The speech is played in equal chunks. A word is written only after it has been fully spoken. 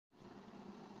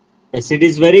Yes, it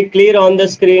is very clear on the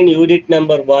screen. Unit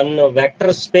number 1,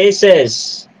 vector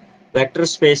spaces. Vector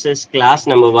spaces, class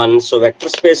number 1. So vector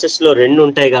spaces లో రెండు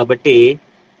ఉంటాయి కాబట్టి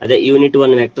అదే unit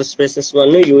 1 vector spaces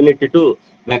 1, unit 2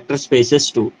 vector spaces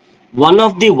 2. One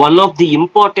of the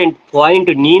important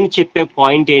point, నేను చెప్పే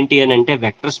point ఏంటి అని అంటే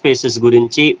వెక్టర్ స్పేసెస్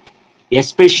గురించి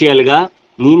ఎస్పెషియల్ గా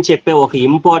నేను చెప్పే ఒక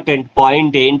ఇంపార్టెంట్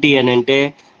పాయింట్ ఏంటి అని అంటే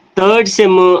థర్డ్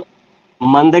సెమ్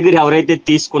మన దగ్గర ఎవరైతే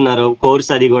తీసుకున్నారో కోర్స్,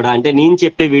 అది కూడా అంటే నేను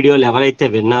చెప్పే వీడియోలు ఎవరైతే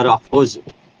విన్నారో, అఫ్కోర్స్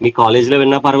మీ కాలేజ్లో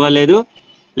విన్నా పర్వాలేదు,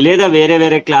 లేదా వేరే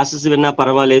వేరే క్లాసెస్ విన్నా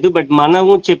పర్వాలేదు, బట్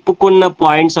మనము చెప్పుకున్న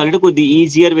పాయింట్స్ ఆల్రెడీ కొద్ది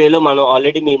ఈజియర్ వేలో మనం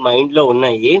ఆల్రెడీ మీ మైండ్లో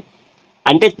ఉన్నాయి.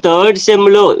 అంటే థర్డ్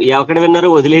సెమ్లో ఎక్కడ విన్నారో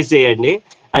వదిలేసేయండి.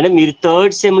 అంటే మీరు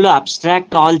థర్డ్ సెమ్లో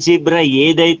అబ్స్ట్రాక్ట్ ఆల్జీబ్రా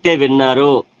ఏదైతే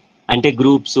విన్నారో, అంటే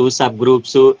groups, sub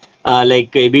groups,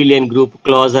 like ఎబిలియన్ group,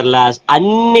 closure loss,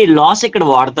 అన్ని లాస్ ఇక్కడ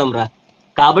వాడతాం రా.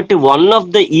 కాబట్టి one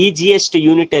of the easiest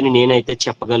unit అని నేనైతే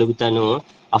చెప్పగలుగుతాను.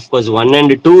 Of course 1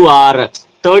 and 2 or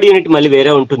third unit మళ్ళీ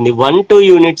వేరే ఉంటుంది. 1-2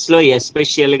 యూనిట్స్ లో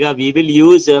ఎస్పెషియల్ గా we will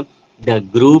use the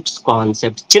groups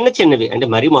concept. చిన్న చిన్నవి, అంటే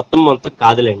మరి మొత్తం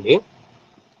కాదులేండి,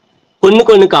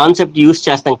 కొన్ని కాన్సెప్ట్ యూజ్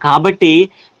చేస్తాం కాబట్టి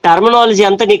టర్మినాలజీ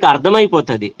అంతా నీకు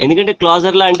అర్థమైపోతుంది. ఎందుకంటే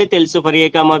క్లోజర్లా అంటే తెలుసు, for a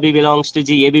comma B belongs to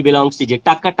G, AB belongs to G,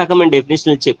 టక్క మన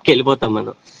డెఫినేషన్ చెప్పుకెళ్ళిపోతాం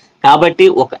మనం. కాబట్టి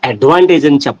ఒక అడ్వాంటేజ్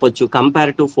అని చెప్పొచ్చు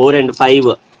compare to 4 and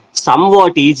 5. Some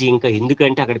what easy, ఇంకా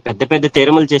ఎందుకంటే అక్కడ పెద్ద పెద్ద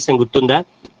థీరములు చేసాం, గుర్తుందా?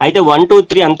 అయితే 1, 2,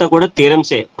 3 అంతా కూడా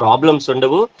థీరమ్సే, ప్రాబ్లమ్స్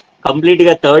ఉండవు. కంప్లీట్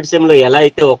గా థర్డ్ సెమ్ లో ఎలా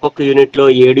అయితే ఒక్కొక్క యూనిట్ లో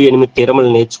 7-8 థీరములు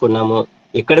నేర్చుకున్నామో,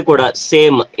 ఇక్కడ కూడా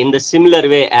same in the similar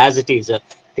way as it is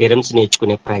theorems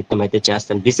నేర్చుకునే ప్రయత్నం అయితే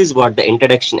చేస్తాను. This is what the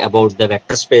introduction about the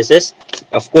vector spaces.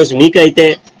 Of course మీకైతే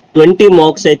 20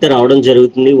 మార్క్స్ అయితే రావడం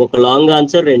జరుగుతుంది. ఒక లాంగ్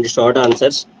ఆన్సర్, 2 షార్ట్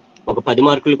ఆన్సర్స్. ఒక 10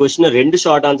 మార్కుల క్వశ్చన్, 2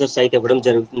 షార్ట్ ఆన్సర్స్ అయితే ఇవ్వడం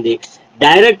జరుగుతుంది.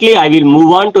 Directly I will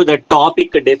move on to the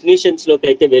topic. Definitions లోకి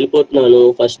అయితే వెళ్ళిపోతున్నాను.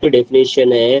 ఫస్ట్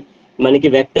డెఫినేషన్ మనకి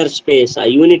వెక్టర్ స్పేస్, ఆ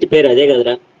యూనిట్ పేరు అదే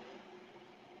కదరా.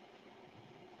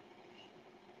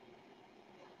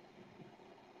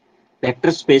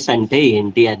 వెక్టర్ స్పేస్ అంటే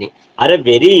ఏంటి అని, అరే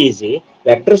వెరీ ఈజీ.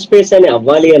 వెక్టర్ స్పేస్ అని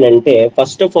అవ్వాలి అని అంటే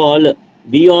first of all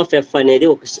we of F అనేది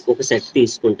ఒక సెట్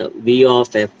తీసుకుంటాం. వి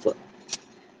ఆఫ్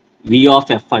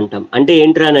ఎఫ్ అంటాం. అంటే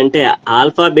ఏంట్రానంటే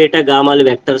ఆల్ఫా బీటా గామాలు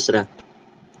వెక్టర్స్ రా.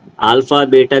 ఆల్ఫా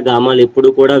బీటా గామాలు ఎప్పుడు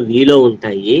కూడా విలో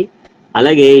ఉంటాయి.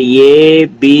 అలాగే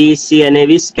ఏబిసి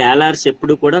అనేవి స్కేలార్స్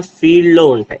ఎప్పుడు కూడా ఫీల్డ్ లో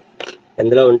ఉంటాయి.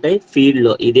 ఎందులో ఉంటాయి? ఫీల్డ్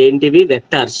లో. ఇదేంటివి?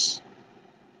 వెక్టర్స్.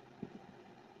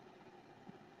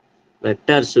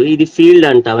 ఇది ఫీల్డ్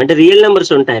అంటాం. అంటే రియల్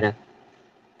నెంబర్స్ ఉంటాయిరా,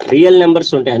 రియల్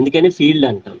నెంబర్స్ ఉంటాయి, అందుకని ఫీల్డ్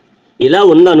అంటాం. ఇలా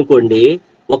ఉందనుకోండి,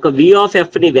 ఒక వి ఆఫ్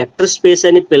ఎఫ్ ని వెక్టర్ స్పేస్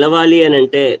అని పిలవాలి అని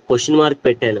అంటే క్వశ్చన్ మార్క్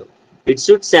పెట్టాను. ఇట్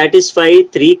షుడ్ సాటిస్ఫై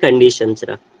 3 కండిషన్స్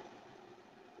రా.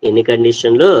 ఎన్ని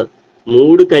కండిషన్లు?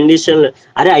 3 కండిషన్లు.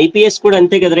 అరే ఐపీఎస్ కూడా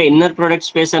అంతే కదరా, ఇన్నర్ ప్రొడక్ట్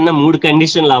స్పేస్ అన్న 3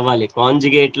 కండిషన్లు అవ్వాలి.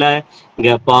 Conjugate law,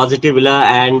 positive law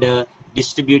and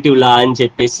distributive లా అని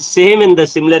చెప్పేసి సేమ్ ఇన్ ద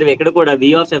సిమిలర్ ఇక్కడ కూడా వి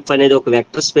ఆఫ్ ఎఫ్ అనేది ఒక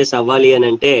వెక్టర్ స్పేస్ అవ్వాలి అని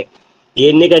అంటే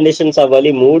ఎన్ని కండిషన్స్ అవ్వాలి?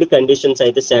 3 కండిషన్స్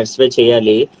అయితే సాటిస్ఫై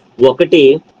చేయాలి. ఒకటి,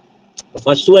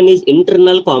 first one is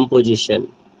internal composition.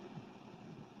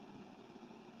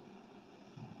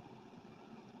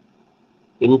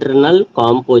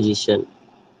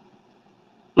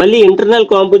 మళ్ళీ ఇంటర్నల్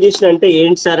కాంపోజిషన్ అంటే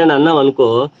ఏంటి సార్ అని అన్నాం అనుకో,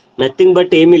 నథింగ్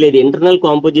బట్ ఏమీ లేదు. ఇంటర్నల్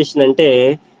కాంపోజిషన్ అంటే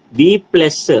వి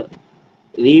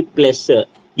ప్లస్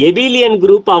ఎబిలియన్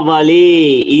గ్రూప్ అవ్వాలి.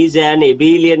 ఈజ్ అన్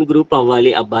ఎబిలియన్ గ్రూప్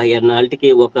అవ్వాలి. అబ్బా ఎన్నాళ్ళకి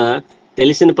ఒక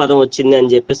తెలిసిన పదం వచ్చింది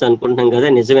అని చెప్పేసి అనుకుంటున్నాం కదా,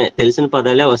 నిజమే, తెలిసిన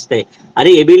పదాలే వస్తాయి.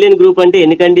 అరే ఎబిలియన్ గ్రూప్ అంటే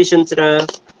ఎన్ని కండిషన్స్ రా?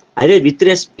 అదే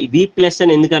వి ప్లస్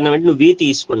అని ఎందుకు అన్నామంటే నువ్వు వి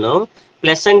తీసుకున్నావు.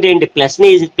 ప్లస్ అంటే ఏంటి? ప్లస్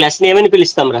ని ఏమని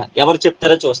పిలుస్తాం రా? ఎవరు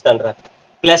చెప్తారో చూస్తాను రా.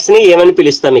 ప్లస్ ని ఏమని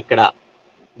పిలుస్తాం? ఇక్కడ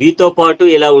వీతో పాటు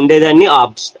ఇలా ఉండేదాన్ని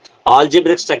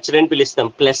ఆల్జీబ్రిక్ స్ట్రక్చర్ అని పిలుస్తాం.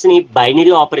 ప్లస్ ని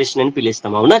బైనరీ ఆపరేషన్ అని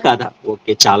పిలుస్తాం. అవునా కాదా?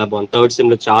 ఓకే, చాలా బాగుంది. థర్డ్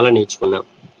సెమ్ లో చాలా నేర్చుకున్నాం.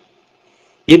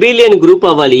 ఎబిలియన్ గ్రూప్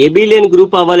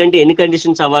అవ్వాలంటే ఎన్ని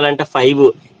కండిషన్స్ అవ్వాలంటే 5.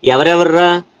 ఎవరెవర్రా?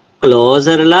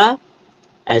 క్లోజర్లా,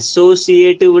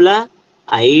 అసోసియేటివ్ లా,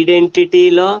 ఐడెంటిటీ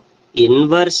లా,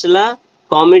 ఇన్వర్స్ లా,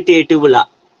 కామిటేటివ్ లా.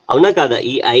 అవునా కదా?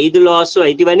 ఈ 5 లాస్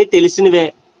ఇవన్నీ తెలిసినవే,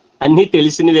 అన్ని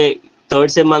తెలిసినవే.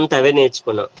 థర్డ్ సెమ్ అంతా అవే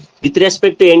నేర్చుకున్నాం. విత్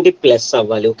రెస్పెక్ట్ ఏంటి? ప్లస్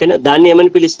అవ్వాలి. ఓకేనా? దాన్ని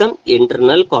ఏమని పిలుస్తాం?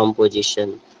 Internal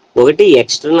composition. ఒకటి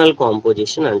ఎక్స్టర్నల్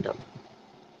కాంపోజిషన్ అంటాం.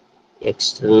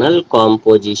 External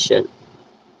composition.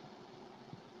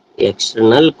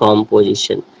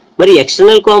 మరి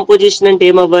ఎక్స్టర్నల్ కాంపోజిషన్ అంటే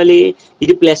ఏమవ్వాలి?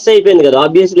 ఇది ప్లస్ అయిపోయింది కదా,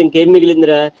 ఆబ్వియస్లీ ఇంకేం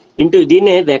మిగిలిందిరా?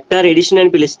 దీన్నే వెక్టార్ ఎడిషన్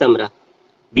అని పిలుస్తాం రా.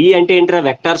 బి అంటే ఏంట్రా?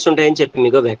 వెక్టార్స్ ఉంటాయని చెప్పి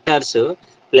మీకు, వెక్టార్స్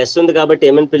ప్లస్ ఉంది కాబట్టి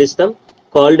ఏమని పిలుస్తాం?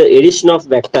 Called edition of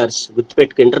vectors.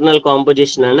 గుర్తుపెట్టుకు, internal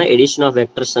composition అన్న ఎడిషన్ ఆఫ్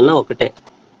వెక్టర్స్ అన్న ఒకటే.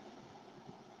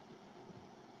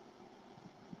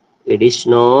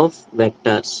 Edition of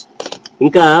vectors.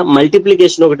 ఇంకా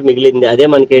మల్టిప్లికేషన్ ఒకటి మిగిలింది, అదే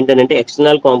మనకి ఏంటంటే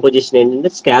ఎక్స్టర్నల్ కాంపోజిషన్ ఏంటంటే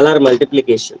స్కేలార్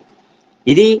మల్టిప్లికేషన్.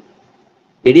 ఇది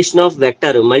edition of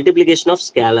vector, multiplication of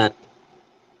scalar.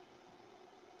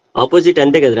 Opposite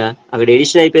అంతే కదరా, అక్కడ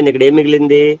ఎడిషన్ అయిపోయింది, ఇక్కడ ఏం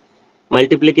మిగిలింది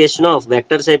మల్టిప్లికేషన్ ఆఫ్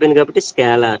వెక్టర్స్ అయిపోయింది కాబట్టి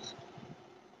స్కేలార్.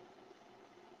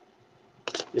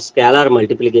 స్కేలార్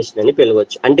మల్టిప్లికేషన్ అని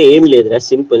పిలవచ్చు. అంటే ఏమి లేదురా,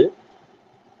 సింపుల్.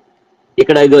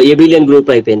 ఇక్కడ ఎబిలియన్ గ్రూప్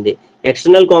అయిపోయింది.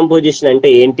 ఎక్స్టర్నల్ కాంపోజిషన్ అంటే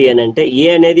ఏంటి అని అంటే ఏ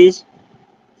అనేది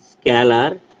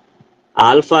స్కేలార్,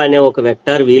 ఆల్ఫా అనే ఒక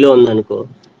వెక్టార్ విలో ఉందనుకో,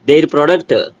 దేని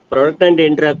ప్రొడక్ట్ అంటే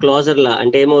ఏంట్రా, క్లోజర్ లా.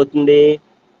 అంటే ఏమవుతుంది,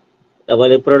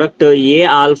 ప్రొడక్ట్ ఏ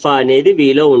ఆల్ఫా అనేది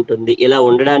విలో ఉంటుంది. ఇలా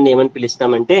ఉండడాన్ని ఏమని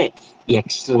పిలుస్తామంటే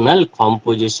external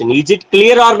composition. Is it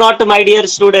clear are not my dear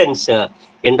students?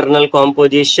 Internal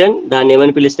composition దాన్ని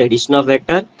ఏమని పిలుస్తారు, edition of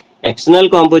vector. External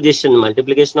composition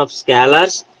multiplication of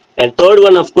scalars. And third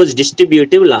one of course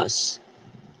distributive loss.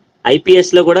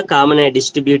 IPS లో కూడా కామన్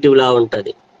డిస్ట్రిబ్యూటివ్ లా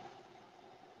ఉంటది.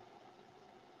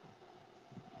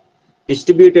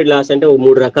 డిస్ట్రిబ్యూటెడ్ లాస్ అంటే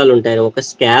మూడు రకాలు ఉంటాయి. ఒక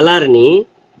స్కేలార్ ని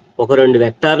ఒక రెండు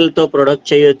వెక్టార్లతో ప్రొడక్ట్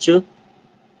చేయొచ్చు,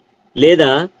 లేదా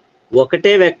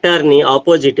ఒకటే వెక్టార్ ని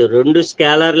ఆపోజిట్ రెండు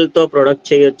స్కేలార్లతో ప్రొడక్ట్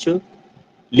చేయొచ్చు.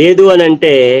 లేదు అని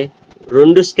అంటే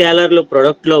రెండు స్కేలార్లు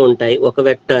ప్రొడక్ట్ లో ఉంటాయి ఒక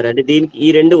వెక్టార్, అంటే దీనికి ఈ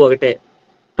రెండు ఒకటే,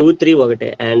 2, 3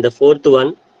 ఒకటే. అండ్ ద ఫోర్త్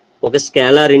వన్ ఒక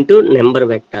స్కేలార్ ఇంటూ నెంబర్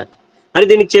వెక్టార్. అది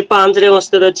దీనికి చెప్పే ఆన్సర్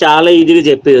ఏమొస్తుందో చాలా ఈజీగా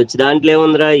చెప్పేయచ్చు. దాంట్లో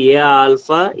ఏముందిరా, ఏ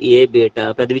ఆల్ఫా ఏ బీటా.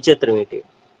 పెద్ద విచిత్రం ఏంటి,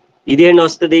 ఇదేంటి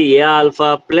వస్తుంది, ఏ ఆల్ఫా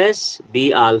ప్లస్ బి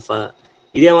ఆల్ఫా.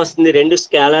 ఇదేమొస్తుంది, రెండు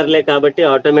స్కేలర్లే కాబట్టి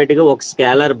ఆటోమేటిక్ గా ఒక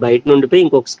స్కేలర్ బయట నుండి పోయి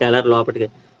ఇంకొక స్కేలర్ లోపలికి.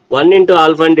 1 ఇంటూ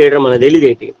ఆల్ఫా అంటే ఏంటో మనకు తెలియదు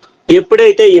ఏంటి.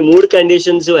 ఎప్పుడైతే ఈ మూడు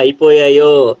కండిషన్స్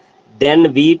అయిపోయాయో దెన్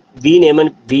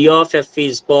ఏమని వి ఆఫ్ ఎఫ్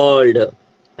ఈజ్ కాల్డ్.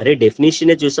 అరే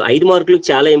డెఫినేషన్ చూసి 5 మార్కులు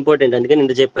చాలా ఇంపార్టెంట్, అందుకని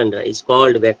ఇంత చెప్పాను రా. Is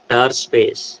called vector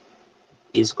space.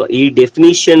 ఈ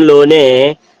డెఫినేషన్ లోనే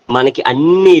మనకి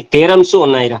అన్ని థియరమ్స్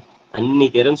ఉన్నాయిరా, అన్ని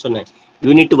థియరమ్స్ ఉన్నాయి.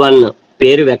 యూనిట్ 1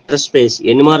 పేరు వెక్టర్ స్పేస్.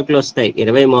 ఎన్ని మార్కులు వస్తాయి,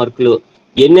 20 మార్కులు.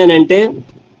 ఎన్ని అని అంటే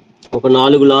ఒక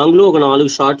 4 లాంగ్లు ఒక 4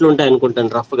 షార్ట్లు ఉంటాయి అనుకుంటాను,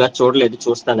 రఫ్ గా చూడలేదు,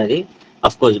 చూస్తాను అది.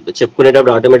 అఫ్ కోర్స్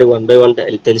చెప్పుకునేటప్పుడు ఆటోమేటిక్ 1 by 1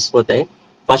 తెలిసిపోతాయి.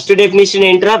 ఫస్ట్ డెఫినేషన్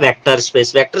ఏంట్రా, వెక్టర్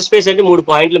స్పేస్. వెక్టర్ స్పేస్ అంటే 3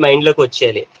 పాయింట్లు మైండ్ లోకి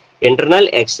వచ్చేయాలి. Internal,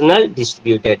 external,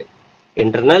 distributed.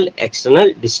 Internal,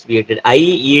 external, distributed.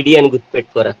 IED అని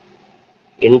గుర్తుపెట్టుకోరా.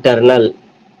 Internal,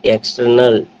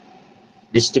 external,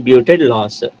 distribution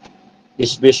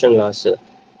loss.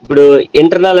 ఇప్పుడు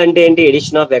ఇంటర్నల్ అంటే ఏంటి,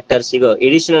 edition of vectors. Ego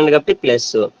edition అని కాబట్టి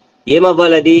ప్లస్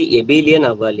ఏమవ్వాలి, అది ఎబిలియన్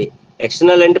అవ్వాలి.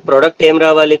 ఎక్స్టర్నల్ అంటే ప్రొడక్ట్ ఏం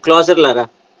రావాలి, closure Laura.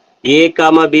 A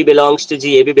comma B belongs to G,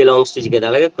 AB belongs to G కదా,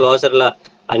 అలాగే క్లోజర్ లా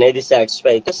అనేది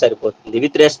సాటిస్ఫై అయితే సరిపోతుంది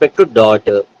with respect to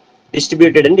dot.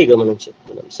 Distributed అంటే ఇక మనం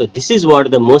చెప్తున్నాం. So this is what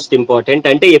the most important.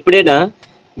 అంటే ఎప్పుడైనా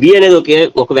వి అనేది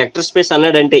ఒక వెక్టర్ స్పేస్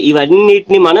అన్నాడంటే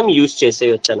ఇవన్నిటిని మనం యూజ్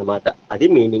చేసేయచ్చు అనమాట. అది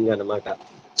మీనింగ్ అనమాట.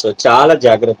 సో చాలా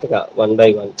జాగ్రత్తగా 1 by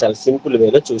 1 చాలా సింపుల్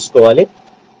వేలో చూసుకోవాలి.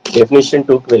 డెఫినేషన్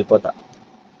 2కి వెళ్ళిపోతా.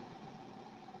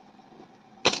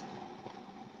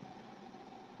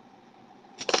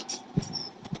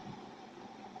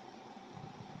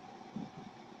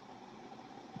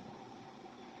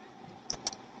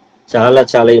 చాలా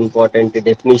చాలా ఇంపార్టెంట్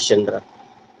డెఫినేషన్ రా.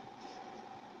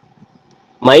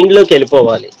 మైండ్ లోకి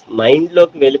వెళ్ళిపోవాలి. మైండ్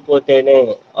లోకి వెళ్ళిపోతేనే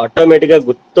ఆటోమేటిక్ గా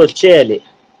గుర్తు వచ్చేయాలి.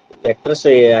 వెక్టర్స్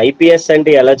ఐపీఎస్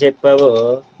అంటే ఎలా చెప్పావో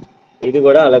ఇది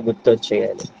కూడా అలా గుర్తు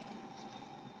వచ్చేయాలి.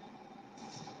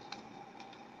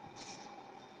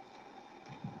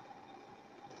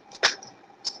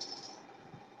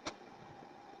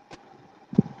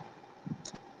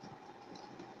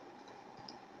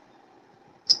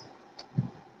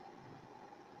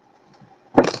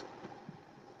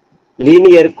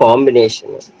 Linear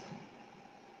combination.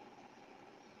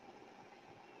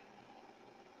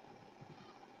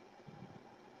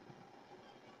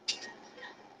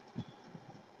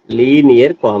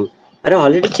 అరే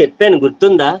ఆల్రెడీ చెప్పాను,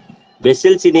 గుర్తుందా?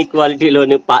 బెసెల్స్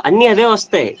ఇన్ఈక్వాలిటీలోని అన్ని అవే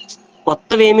వస్తాయి,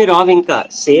 కొత్తవి ఏమి రావు, ఇంకా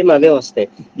సేమ్ అవే వస్తాయి.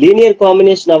 లీనియర్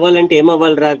కాంబినేషన్ అవ్వాలంటే ఏం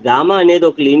అవ్వాలిరా, గామా అనేది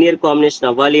ఒక లీనియర్ కాంబినేషన్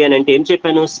అవ్వాలి అని అంటే ఏం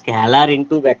చెప్పాను, scalar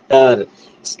into vector.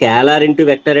 Scalar into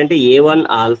vector అంటే A1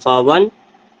 ఆల్ఫా 1,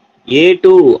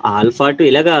 A2 ఆల్ఫా 2,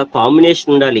 ఇలాగా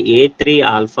కాంబినేషన్ ఉండాలి. A3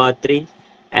 alpha 3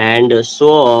 and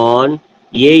so on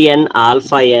AN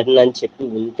alpha N అని చెప్పి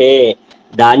ఉంటే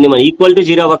దాన్ని మనం ఈక్వల్ టు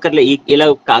 0 అవ్వక్కర్లే, ఇలా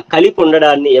కలిపి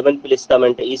ఉండడాన్ని ఏమని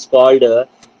పిలుస్తామంటే ఈజ్ కాల్డ్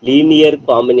లీనియర్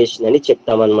కాంబినేషన్ అని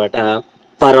చెప్తామన్నమాట.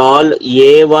 ఫర్ ఆల్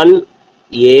A1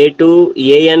 A2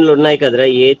 ANలు ఉన్నాయి కదరా,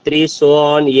 A3 సో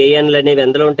ఆన్ ANలు అనేవి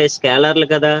ఎందులో ఉంటాయి, స్కేలర్లు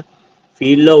కదా,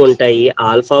 ఫీల్డ్ లో ఉంటాయి.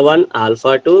 Alpha 1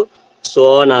 alpha 2 so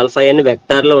on alpha N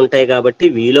vector లో ఉంటాయి కాబట్టి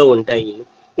వీలో ఉంటాయి.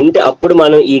 ఉంటే అప్పుడు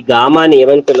మనం ఈ గామాని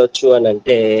ఏమని పిలవచ్చు అని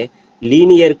అంటే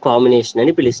లీనియర్ కాంబినేషన్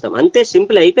అని పిలుస్తాం. అంతే,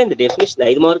 సింపుల్ అయిపోయింది డెఫినేషన్.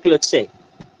 5 మార్కులు వచ్చాయి,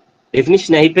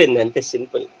 డెఫినేషన్ అయిపోయింది, అంతే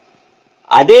సింపుల్.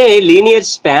 అదే లీనియర్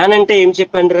స్పాన్ అంటే ఏం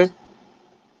చెప్పండి?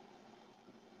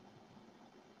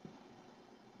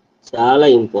 చాలా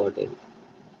ఇంపార్టెంట్.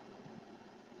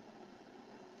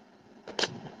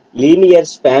 లీనియర్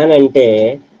స్పాన్ అంటే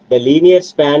the linear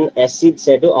span S is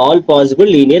set to all possible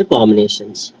linear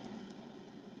combinations.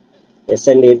 S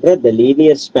and the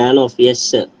linear span of S.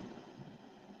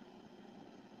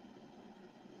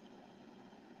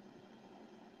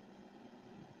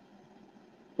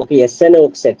 ఒక S అనే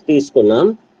ఒక సెట్ తీసుకున్నాం,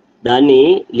 దాన్ని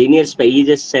linear span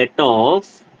is a set of,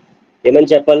 ఏమని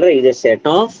చెప్పాలరా, is a set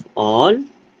of all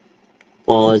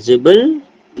possible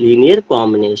linear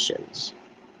combinations.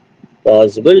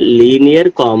 Possible linear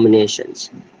combinations.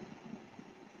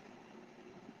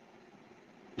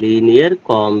 Linear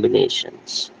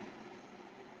combinations.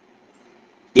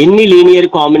 ఎన్ని linear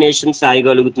combinations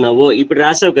రాయగలుగుతున్నావో ఇప్పుడు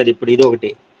రాసావు కదా, ఇప్పుడు ఇది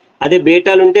ఒకటి. అదే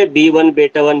బీటాలు ఉంటే B1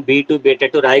 బీటా 1 B2 బీటా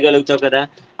 2 రాయగలుగుతావు కదా.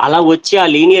 అలా వచ్చి ఆ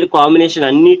లీనియర్ కాంబినేషన్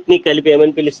అన్నిటినీ కలిపి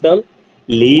ఏమని పిలుస్తాం?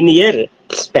 లీనియర్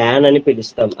స్పాన్ అని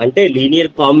పిలుస్తాం. అంటే లీనియర్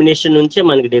కాంబినేషన్ నుంచే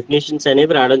మనకి డెఫినేషన్స్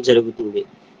అనేవి రావడం జరుగుతుంది.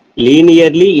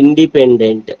 Linearly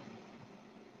independent.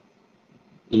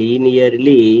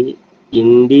 Linearly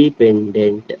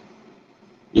independent.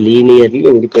 Linearly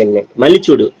independent. మళ్ళీ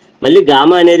చూడు, మళ్ళీ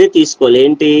గామా అనేది తీసుకోవాలి.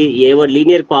 ఏంటి? ఏ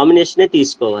లీనియర్ కాంబినేషనే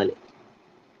తీసుకోవాలి.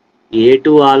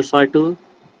 A2 alpha 2,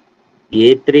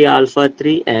 A3 alpha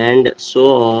 3 and so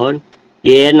on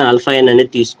AN alpha N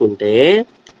అనేది తీసుకుంటే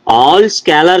ఆల్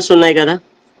స్కేలార్స్ ఉన్నాయి కదా,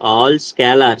 all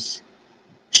scalars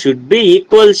should be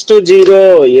equals to 0.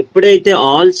 ఎప్పుడైతే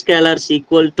ఆల్ స్కేలార్స్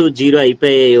ఈక్వల్ టు 0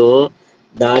 అయిపోయాయో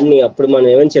దాన్ని అప్పుడు మనం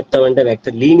ఏమని చెప్తామంటే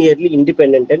వెక్టర్ లీనియర్లీ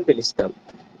ఇండిపెండెంట్ అని పిలుస్తాం.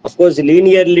 అఫ్ కోర్స్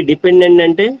లీనియర్లీ డిపెండెంట్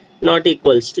అంటే నాట్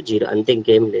ఈక్వల్స్ టు 0, అంతే,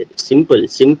 ఇంకేం లేదు. సింపుల్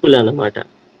సింపుల్ అన్నమాట.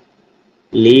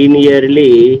 Linearly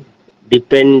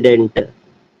dependent.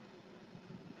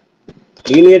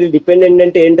 లీనియర్ డిపెండెంట్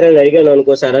అంటే ఏంటని అడిగాను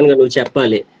అనుకో, సడన్ గా నువ్వు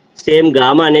చెప్పాలి. సేమ్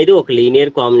గామా అనేది ఒక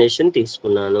లీనియర్ కాంబినేషన్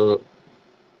తీసుకున్నాను,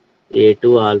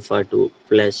 A2 alpha 2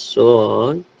 plus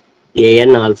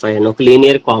AN alpha N ఒక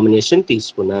లీనియర్ కాంబినేషన్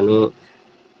తీసుకున్నాను.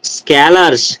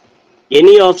 స్కేలార్స్,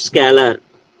 ఎనీ ఆఫ్ స్కేలార్,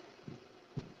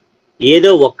 ఏదో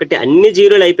ఒక్కటి, అన్ని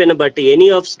జీరోలు అయిపోయిన బట్టి ఎనీ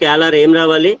ఆఫ్ స్కేలార్ ఏం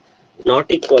రావాలి? నాట్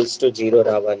ఈక్వల్స్ టు 0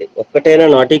 రావాలి. ఒక్కటైనా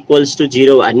నాట్ ఈక్వల్స్ టు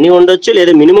 0, అన్ని ఉండొచ్చు,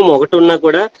 లేదా మినిమం ఒకటి ఉన్నా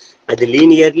కూడా అది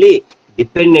లీనియర్లీ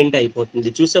డిపెండెంట్ అయిపోతుంది.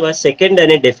 చూసావా, సెకండ్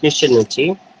అనే డెఫినేషన్ నుంచి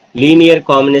లీనియర్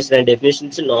కాంబినేషన్ అనే డెఫినేషన్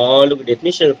నుంచి 4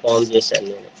 డెఫినేషన్ ఫామ్ చేశాను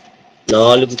నేను,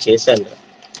 4 చేశాను.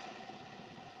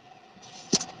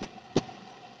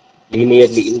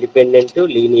 లీనియర్లీ ఇండిపెండెంట్,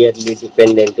 లీనియర్లీ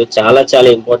డిపెండెంట్, చాలా చాలా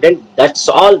important. That's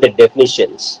all the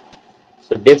definitions.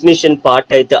 So definition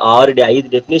part అయితే 5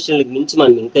 డెఫినేషన్లకు మించి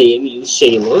మనం ఇంకా ఏమి యూజ్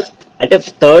చేయము. అంటే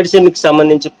థర్డ్ సెమ్ కి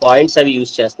సంబంధించి పాయింట్స్ అవి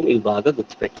యూజ్ చేస్తాం. ఇవి బాగా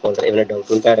గుర్తుపెట్టుకోండి. ఏమైనా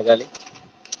డౌట్ ఉంటే అడగాలి.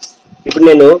 ఇప్పుడు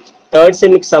నేను థర్డ్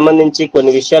సెమ్ కి సంబంధించి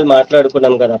కొన్ని విషయాలు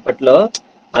మాట్లాడుకున్నాం కదా అప్పట్లో,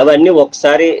 అవన్నీ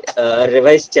ఒకసారి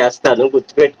రివైజ్ చేస్తాను,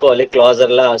 గుర్తుపెట్టుకోవాలి.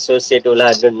 క్లోజర్ లా, అసోసియేటివ్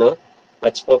లా అడ్డు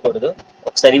మర్చిపోకూడదు.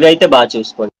 ఒకసారి ఇవి అయితే బాగా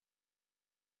చూసుకోండి.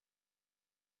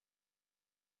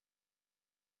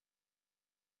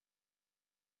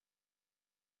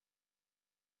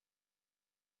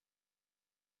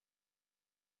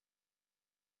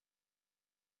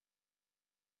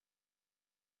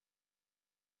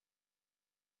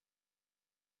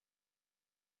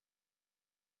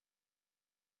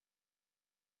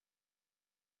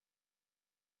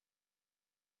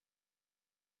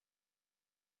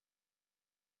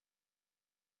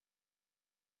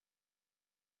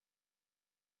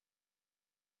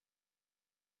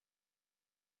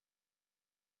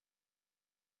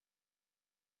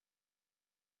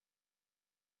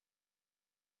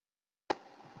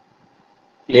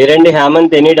 లేరండి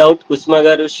హేమంత్, ఎనీ డౌట్? కుసుమ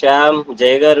గారు, శ్యామ్,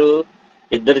 జయ గారు,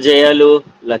 ఇద్దరు జయాలు,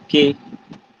 లక్కీ.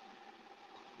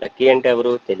 లక్కీ అంటే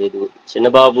ఎవరు తెలీదు.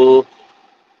 చిన్నబాబు,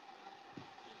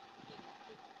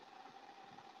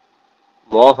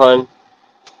 మోహన్,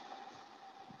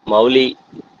 మౌలి,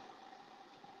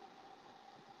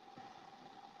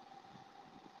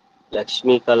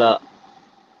 లక్ష్మీ కళ,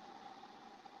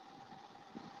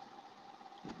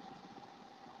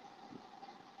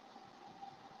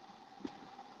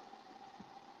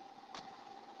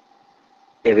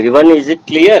 ఎవ్రీవన్. Is it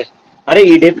clear? అరే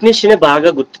ఈ డెఫినేషన్ బాగా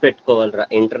గుర్తుపెట్టుకోవాలరా.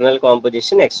 Internal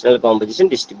composition, external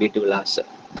composition, distributive loss.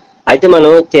 అయితే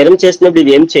మనం థీరం చేసినప్పుడు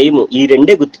ఇవి ఏం చేయము, ఈ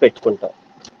రెండే గుర్తుపెట్టుకుంటాం.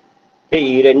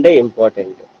 ఈ రెండే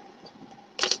ఇంపార్టెంట్.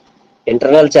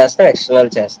 ఇంటర్నల్ చేస్తాం,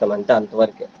 ఎక్స్టర్నల్ చేస్తాం, అంటే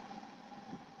అంతవరకే.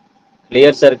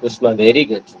 Clear sir కుష్మ, very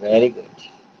good, very good.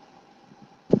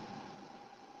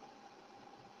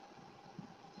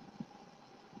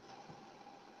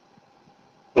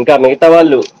 ఇంకా మిగతా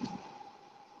వాళ్ళు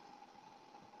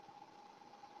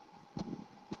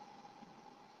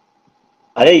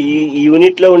అదే ఈ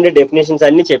యూనిట్ లో ఉండే డెఫినేషన్స్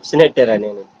అన్ని చెప్పినట్టారా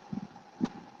నేను.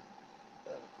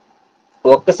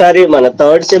 ఒక్కసారి మన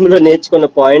థర్డ్ సెమ్ లో నేర్చుకున్న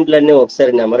పాయింట్లన్నీ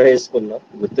ఒకసారి నెమరు వేసుకుందాం,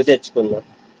 గుర్తు తెచ్చుకుందాం.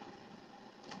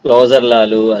 క్లోజర్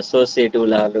లాలు, అసోసియేటివ్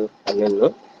లాలు అన్నీ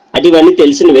అంటే ఇవన్నీ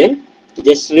తెలిసినవే,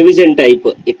 జస్ట్ రివిజన్ టైప్.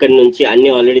 ఇక్కడ నుంచి అన్ని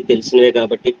ఆల్రెడీ తెలిసినవే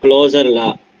కాబట్టి క్లోజర్ లా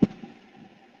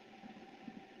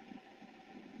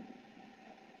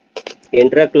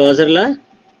ఏంట్రా క్లోజర్ లా?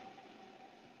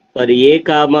 మరి ఏ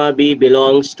comma B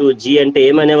belongs to G అంటే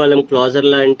ఏమనే వాళ్ళం? క్లోజర్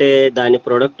లా అంటే దాని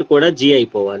ప్రొడక్ట్ కూడా జీ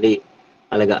అయిపోవాలి.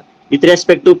 అలాగా విత్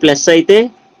రెస్పెక్ట్ టు ప్లస్ అయితే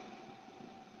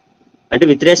అంటే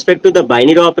with respect to the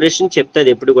binary operation చెప్తుంది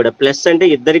ఎప్పుడు కూడా. ప్లస్ అంటే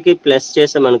ఇద్దరికి ప్లస్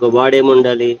చేసాం అనుకో,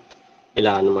 వాడేముండాలి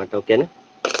ఇలా అనమాట. ఓకేనా?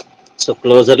 సో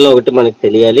క్లోజర్ లో ఒకటి మనకు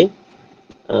తెలియాలి.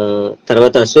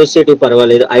 తర్వాత అసోసియేటివ్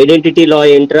పర్వాలేదు. ఐడెంటిటీ లా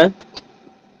ఏంట్రా?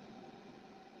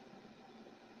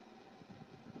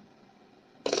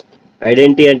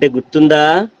 ఐడెంటిటీ అంటే గుర్తుందా?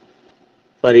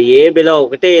 ఫర్ ఏ బిలాంగ్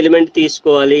ఒకటే ఎలిమెంట్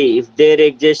తీసుకోవాలి. ఇఫ్ దేర్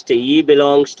ఎగ్జిస్ట్ ఈ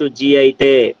బిలాంగ్స్ టు జీ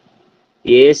అయితే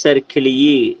ఏ సర్కిల్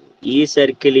ఈ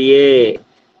circle a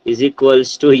is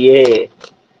equals to A.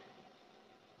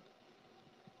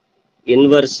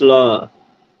 Inverse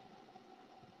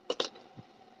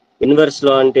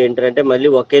law అంటే ఏంటంటే మళ్ళీ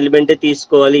ఒక ఎలిమెంటే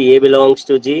తీసుకోవాలి. A belongs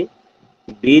to G.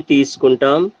 B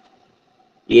తీసుకుంటాం.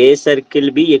 ఏ సర్కిల్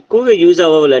బి ఎక్కువగా యూజ్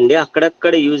అవ్వాలండి,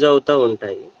 అక్కడక్కడ యూజ్ అవుతూ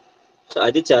ఉంటాయి. సో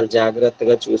అది చాలా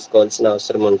జాగ్రత్తగా చూసుకోవాల్సిన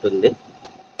అవసరం ఉంటుంది.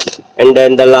 And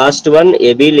then the last one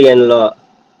ఎబిలియన్ లా.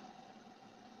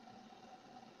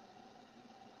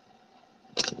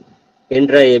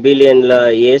 ఏంట్రా ఎబిలియన్ లా?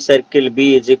 A circle B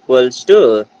is equals to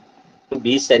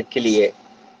be circle a.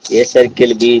 A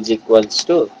circle B is equals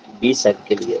to be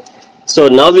circle a. So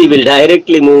now we will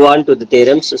directly move on to the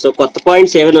theorems. So కొత్త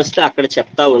points ఏమైనా వస్తే అక్కడ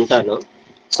చెప్తా ఉంటాను.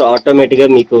 So ఆటోమేటిక్గా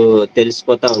మీకు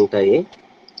తెలిసిపోతా ఉంటాయి.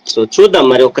 సో చూద్దాం.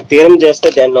 మరి ఒక థియరం చేస్తే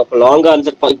దాన్ని ఒక long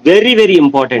answer, very very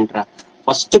important రా.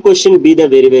 First question be the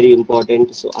very very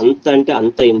important. So అంత అంటే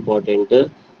అంత ఇంపార్టెంట్.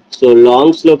 సో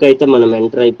లాంగ్స్ లోకి అయితే మనం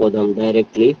ఎంటర్ అయిపోదాం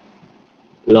డైరెక్ట్లీ.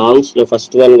 లాంగ్స్ లో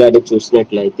ఫస్ట్ వన్ గాని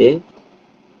చూసినట్లయితే,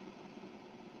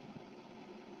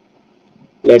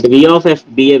 let V of f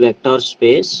be a vector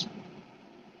space.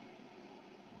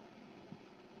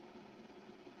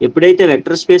 ఎప్పుడైతే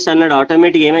వెక్టర్ స్పేస్ అన్నాడు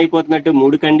ఆటోమేటిక్ ఏమైపోతున్నట్టు,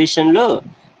 3 కండిషన్లో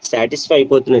సాటిస్ఫై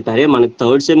అయిపోతున్నట్టు. అరే మనకు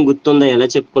థర్డ్ సెమ్ గుర్తుందా ఎలా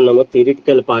చెప్పుకున్నామో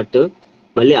థియరిటికల్ పార్ట్,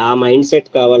 మళ్ళీ ఆ మైండ్ సెట్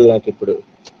కావాలి నాకు ఇప్పుడు.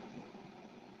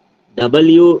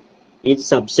 W is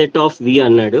subset of V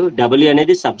అన్నాడు. W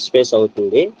అనేది సబ్ స్పేస్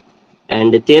అవుతుంది.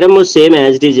 And theorem same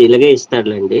as it is ఇలాగే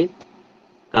ఇస్తాడులేండి,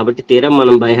 కాబట్టి థీరమ్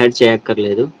మనం బై హార్ట్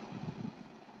చేయక్కర్లేదు.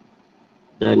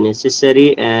 The necessary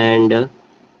and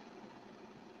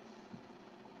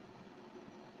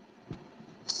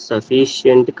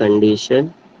sufficient condition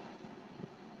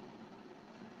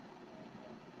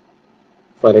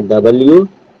for W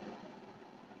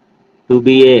to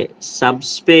be a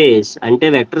subspace అంటే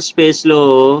వెక్టర్ స్పేస్ లో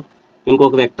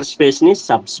ఇంకొక వెక్టర్ స్పేస్ ని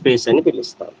సబ్ స్పేస్ అని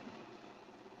పిలుస్తాం.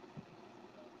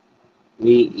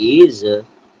 V is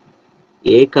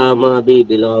A, B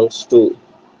belongs to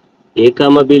A,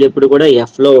 B ఎప్పుడు కూడా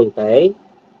F లో ఉంటాయి.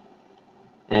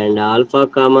 And alpha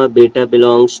comma beta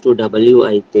belongs to W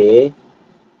అయితే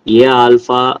ఏ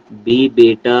alpha B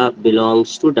beta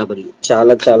belongs to W.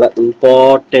 చాలా చాలా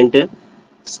ఇంపార్టెంట్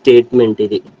స్టేట్మెంట్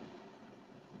ఇది.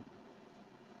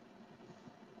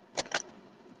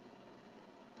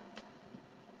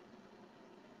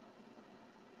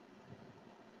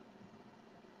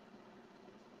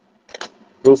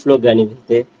 ప్రూఫ్ లో కానీ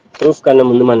వెళ్తే, ప్రూఫ్ కన్నా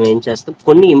ముందు మనం ఏం చేస్తాం,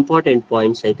 కొన్ని ఇంపార్టెంట్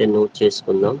పాయింట్స్ అయితే నోట్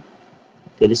చేసుకుందాం,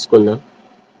 తెలుసుకుందాం.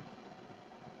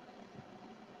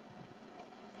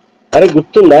 అరే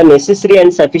గుర్తుందా, నెసెసరీ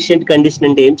అండ్ సఫిషియెంట్ కండిషన్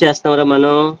అంటే ఏం చేస్తామరా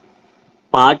మనం?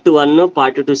 పార్ట్ 1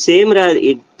 పార్ట్ 2 సేమ్ రా.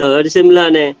 థర్డ్ సెమ్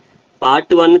లానే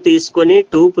పార్ట్ 1 తీసుకొని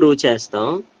 2 ప్రూవ్ చేస్తాం,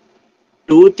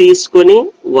 2 తీసుకొని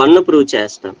 1 ప్రూవ్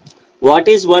చేస్తాం. What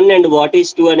is 1 and what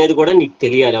is 2 అనేది కూడా నీకు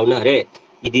తెలియాలి. అవునా? అరే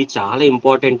ఇది చాలా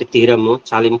ఇంపార్టెంట్ థీరము,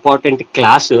 చాలా ఇంపార్టెంట్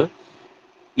క్లాసు.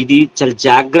 ఇది చాలా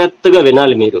జాగ్రత్తగా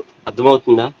వినాలి మీరు,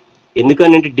 అర్థమవుతుందా?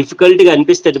 ఎందుకంటే డిఫికల్ట్గా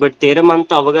అనిపిస్తుంది, బట్ థీరం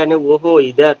అంతా అవగానే ఓహో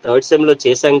ఇదే థర్డ్ సెమ్ లో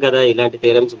చేసాం కదా, ఇలాంటి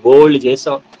థీరమ్స్ బోల్డ్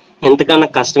చేసాం, ఎంతకన్నా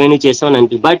కష్టమైన చేసాం అని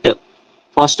అనిపి. బట్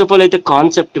ఫస్ట్ ఆఫ్ ఆల్ అయితే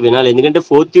కాన్సెప్ట్ వినాలి. ఎందుకంటే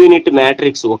 4th యూనిట్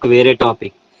మ్యాట్రిక్స్ ఒక వేరే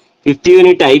టాపిక్, 5th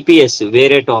యూనిట్ ఐపీఎస్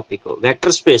వేరే టాపిక్,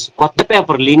 వెక్టర్ స్పేస్ కొత్త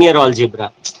పేపర్, లీనియర్ ఆల్జీబ్రా.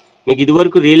 మీకు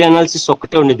ఇదివరకు రియల్ అనాలిసిస్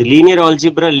ఒక్కటే ఉండేది, లీనియర్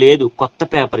ఆల్జీబ్రా లేదు, కొత్త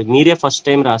పేపర్, మీరే ఫస్ట్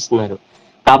టైం రాస్తున్నారు.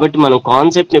 కాబట్టి మనం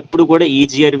కాన్సెప్ట్ ఎప్పుడు కూడా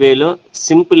ఈజియర్ వేలో,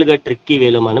 సింపుల్ గా ట్రిక్కీ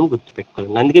వేలో మనం గుర్తుపెట్టుకోవాలి.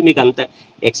 అందుకే మీకు అంత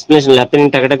ఎక్స్ప్లెనేషన్, లేకపోతే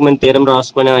నేను టగటకమైన తీరం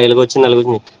రాసుకొని ఎలాగొచ్చింది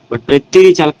అలాగొచ్చింది, బట్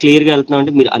ప్రతిదీ చాలా క్లియర్ గా వెళ్తున్నాం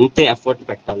అంటే మీరు అంతే ఎఫర్ట్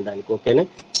పెట్టాలి దానికి. ఓకేనా?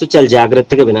 సో చాలా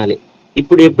జాగ్రత్తగా వినాలి.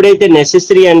 ఇప్పుడు ఎప్పుడైతే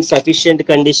నెసెసరీ అండ్ సఫిషియంట్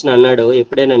కండిషన్ అన్నాడో,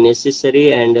 ఎప్పుడైనా నెసెసరీ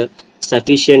అండ్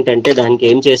సఫిషియంట్ అంటే దానికి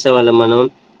ఏం చేసేవాళ్ళం మనం?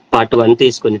 పార్ట్ 1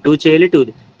 తీసుకొని 2 చేయాలి,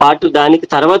 2 పార్ట్ 2, దానికి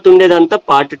తర్వాత ఉండేదంతా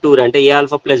పార్ట్ 2. అంటే ఏ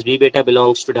alpha plus B beta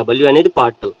belongs to W అనేది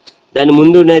పార్ట్ 2. దాని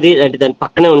ముందు ఉన్నది అంటే దాని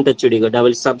పక్కనే ఉంటుంది చూడు, ఇగో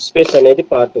డబుల్ సబ్ స్పేస్ అనేది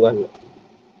పార్ట్ 1.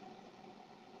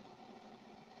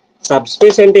 సబ్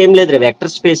స్పేస్ అంటే ఏం లేదు,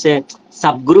 వెక్టర్ స్పేసే.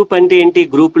 సబ్ గ్రూప్ అంటే ఏంటి?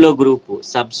 గ్రూప్ లో గ్రూప్.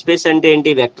 సబ్ స్పేస్ అంటే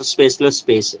ఏంటి? వెక్టర్ స్పేస్ లో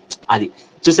స్పేస్. అది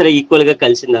చూసారా, ఈక్వల్ గా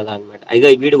కలిసింది అలా అనమాట. ఇగో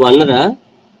వీడు 1 రా,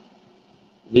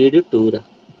 వీడు 2 రా.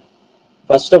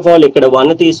 ఫస్ట్ ఆఫ్ ఆల్ ఇక్కడ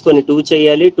 1 తీసుకొని 2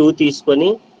 చేయాలి, 2 తీసుకొని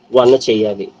 1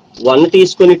 చేయాలి. 1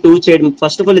 తీసుకొని 2 చేయడం,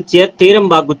 ఫస్ట్ ఆఫ్ ఆల్ తీరం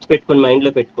బాగా గుర్తుపెట్టుకొని మైండ్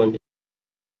లో పెట్టుకోండి.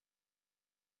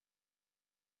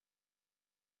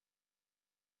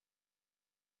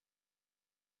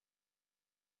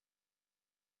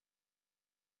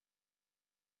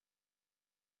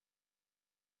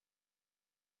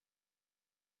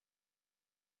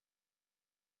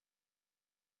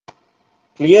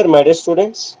 Clear my dear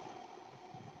students?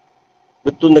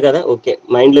 గుర్తుంది కదా? ఓకే,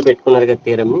 మైండ్ లో పెట్టుకున్నారు కదా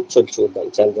థీరమ్. చూద్దాం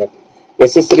చాలా.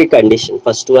 నెసెసరీ కండిషన్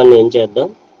ఫస్ట్ 1 ఏం చేద్దాం?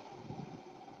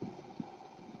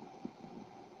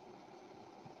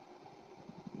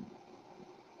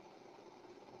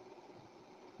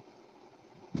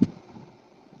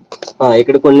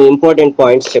 ఇక్కడ కొన్ని ఇంపార్టెంట్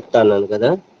పాయింట్స్ చెప్తాను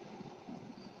కదా.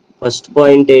 ఫస్ట్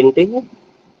పాయింట్ ఏంటి?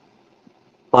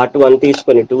 పార్ట్ 1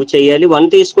 తీసుకొని 2 చేయాలి. 1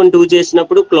 తీసుకొని 2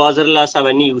 చేసినప్పుడు క్లోజర్ లాస్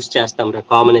అవన్నీ యూస్ చేస్తాం రా,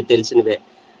 కామన్ తెలిసినవే.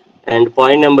 అండ్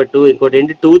పాయింట్ నెంబర్ 2 ఇంకోటి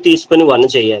ఏంటి? 2 తీసుకొని 1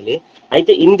 చేయాలి.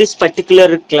 అయితే in this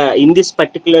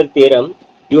particular theorem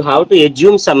you have to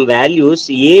assume some values.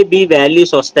 B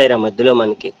values వస్తాయిరా మధ్యలో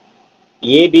మనకి.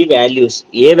 B values,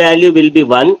 value will be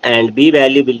 1 and B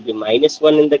value will be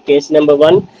 -1 in the case number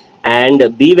 1 and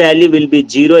B value will be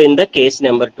 0 in the case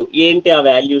number 2. ఏంటి ఆ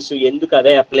values, ఎందుకు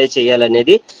అవే apply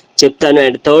చేయాలనేది చెప్తాను.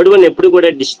 And third one, ఎప్పుడు కూడా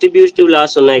distributive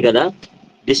loss ఉన్నాయి కదా,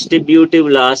 డిస్ట్రిబ్యూటివ్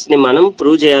లాస్ ని మనం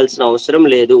ప్రూవ్ చేయాల్సిన అవసరం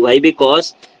లేదు. వై? బికాస్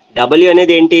డబ్ల్యూ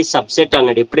అనేది ఏంటి? సబ్సెట్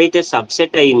అన్నాడు. ఎప్పుడైతే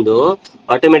సబ్సెట్ అయిందో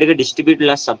ఆటోమేటిక్గా డిస్ట్రిబ్యూటివ్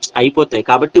లాస్ అయిపోతాయి.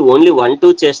 కాబట్టి ఓన్లీ 1,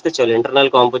 2 చేస్తే చాలు.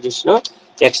 ఇంటర్నల్ కాంపోజిషన్,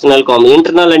 ఎక్స్టర్నల్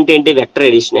ఇంటర్నల్ అంటే ఏంటి? Vector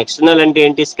edition. ఎక్స్టర్నల్ అంటే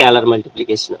ఏంటి? Scalar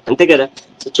multiplication. అంతే కదా?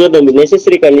 చూద్దాం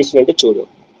నెసెసరీ కండిషన్ అంటే చూడు.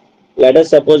 లెట్ us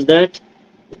సపోజ్ దట్,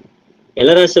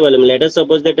 ఎలా రాసేవాళ్ళం? లెట్ us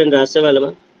సపోజ్ దట్ అని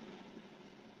రాసేవాళ్ళమా?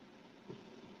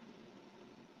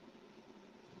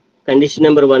 కండిషన్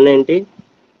నెంబర్ 1 ఏంటి?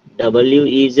 W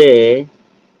is a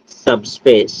sub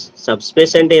space. Sub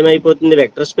space అంటే ఏమైపోతుంది?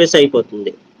 వెక్టర్ స్పేస్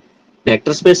అయిపోతుంది.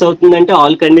 వెక్టర్ స్పేస్ అవుతుందంటే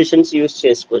ఆల్ కండిషన్స్ యూస్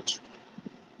చేసుకోవచ్చు.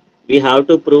 We have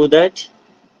to prove that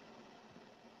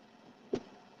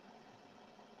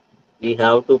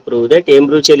ఏం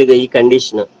ప్రూవ్ చేయాలి? ఈ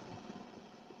condition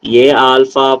A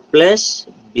alpha plus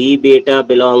B beta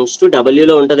belongs to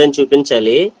డబ్ల్యూలో ఉంటుందని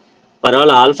చూపించాలి.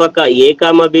 పర్వాలేదు, ఆల్ఫా ఏ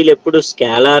కామా బీలు ఎప్పుడు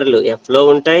స్కేలార్లు ఎఫ్ లో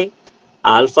ఉంటాయి,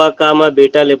 ఆల్ఫా కామా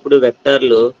బీటాలు ఎప్పుడు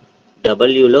వెక్టర్లు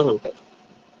డబ్ల్యూలో ఉంటాయి.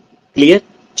 క్లియర్?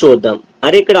 చూద్దాం.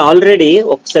 అరే ఇక్కడ ఆల్రెడీ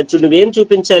ఒకసారి నువ్వేం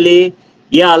చూపించాలి?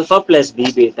 ఏ alpha plus B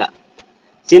beta.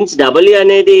 Since W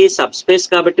అనేది సబ్ స్పేస్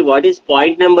కాబట్టి what is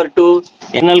point number 2?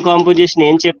 External composition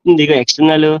ఏం చెప్తుంది? ఇక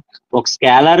ఎక్స్టర్నల్ ఒక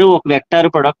స్కేలార్ ఒక వెక్టార్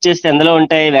ప్రొడక్ట్ చేస్తే ఎందులో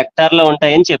ఉంటాయి? వెక్టార్ లో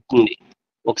ఉంటాయి అని చెప్తుంది.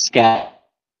 ఒక స్కేలార్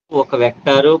ఒక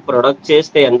వెక్టార్ ప్రొడక్ట్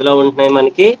చేస్తే ఎందులో ఉంటున్నాయి?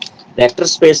 మనకి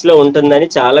వెక్టర్ స్పేస్ లో ఉంటుందని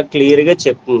చాలా క్లియర్ గా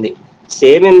చెప్తుంది.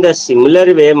 Same in the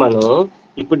similar way మనం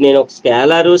ఇప్పుడు నేను ఒక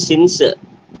scalar since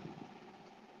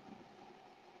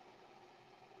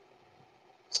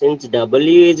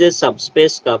W is a sub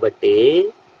space కాబట్టి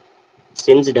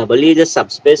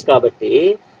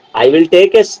I will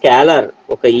take a scalar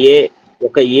ఒక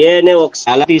ఏ అనే ఒక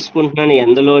స్కేలర్ తీసుకుంటున్నాను,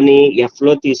 ఎందులోని? ఎఫ్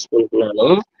లో తీసుకుంటున్నాను.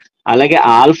 అలాగే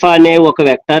ఆల్ఫా అనే ఒక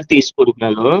వెక్టార్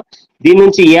తీసుకుంటున్నాను. దీని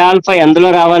నుంచి ఏ ఆల్ఫా ఎందులో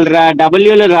రావాలిరా?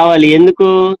 డబ్ల్యూలో రావాలి. ఎందుకు?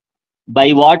 By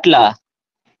వాట్లా?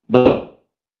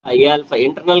 A alpha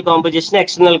internal composition,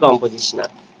 external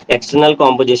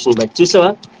composition బట్టి చూసావా?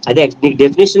 అదే నీకు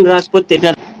డెఫినేషన్ రాకపోతే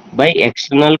బై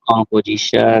ఎక్స్టర్నల్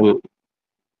కాంపోజిషన్.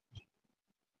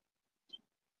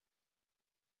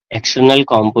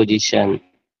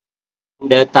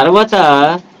 తర్వాత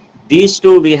these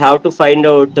two we have to find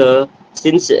out.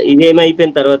 Since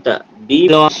ఇదేమైపోయిన తర్వాత బి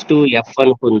బిలాంగ్స్ టు ఎఫ్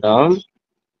అనుకుందాం,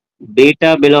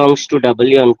 బీటా బిలాంగ్స్ టు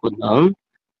డబ్ల్యూ అనుకుందాం.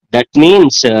 That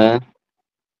means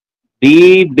B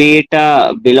beta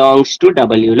belongs to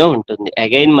డబ్ల్యూలో ఉంటుంది.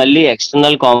 అగైన్ మళ్ళీ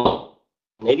ఎక్స్టర్నల్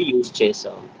అనేది యూజ్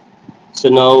చేసాం. So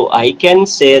now I can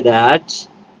say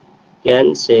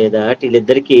that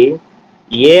వీళ్ళిద్దరికి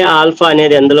ఏ alpha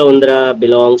అనేది ఎందులో ఉందిరా,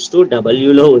 బిలాంగ్స్ టు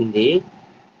డబ్ల్యూ లో ఉంది.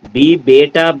 B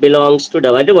beta belongs to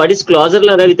W. అంటే what is closer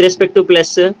law with respect to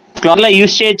plus? Closer law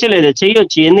use చేయొచ్చు లేదా?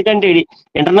 చేయొచ్చు. ఎందుకంటే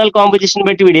ఇంటర్నల్ కాంపోజిషన్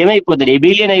బట్టి వీడు ఏమైపోతాడు,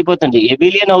 ఎబిలియన్ అయిపోతుంది.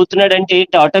 ఎబిలియన్ అవుతున్నాడు అంటే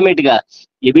ఏంటి, ఆటోమేటిక్ గా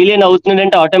ఎబిలియన్ అవుతున్నాడు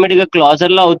అంటే ఆటోమేటిక్ గా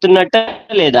క్లాజర్ లా అవుతున్నట్ట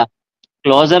లేదా?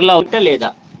 క్లాజర్ లా అవుతా లేదా?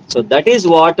 So that is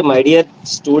what my dear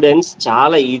students,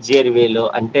 చాలా ఈజియర్ వేలో,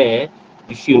 అంటే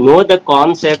if you know the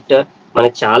concept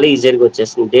మనకు చాలా ఈజీగా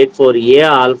వచ్చేస్తుంది. Date four A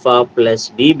alpha plus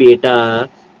B beta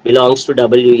belongs to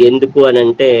W. ఎందుకు అని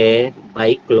అంటే బై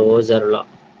క్లోజర్ లా.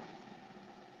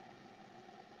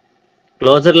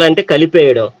 క్లోజర్ లా అంటే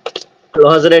కలిపేయడం.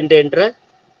 క్లోజర్ అంటే ఏంట్రా?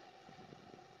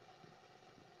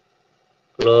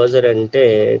 క్లోజర్ అంటే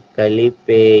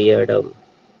కలిపేయడం.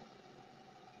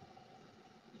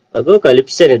 అగో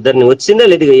కలిపిస్తాను ఇద్దరిని. వచ్చిందా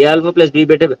లేదు? ఏ ఆల్ఫా ప్లస్ బి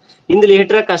బీటా. ఇందులో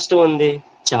ఏంట్రా కష్టం ఉంది?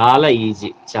 చాలా ఈజీ,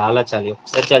 చాలా చాలా.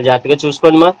 ఒకసారి చాలా జాగ్రత్తగా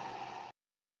చూసుకోండి మా.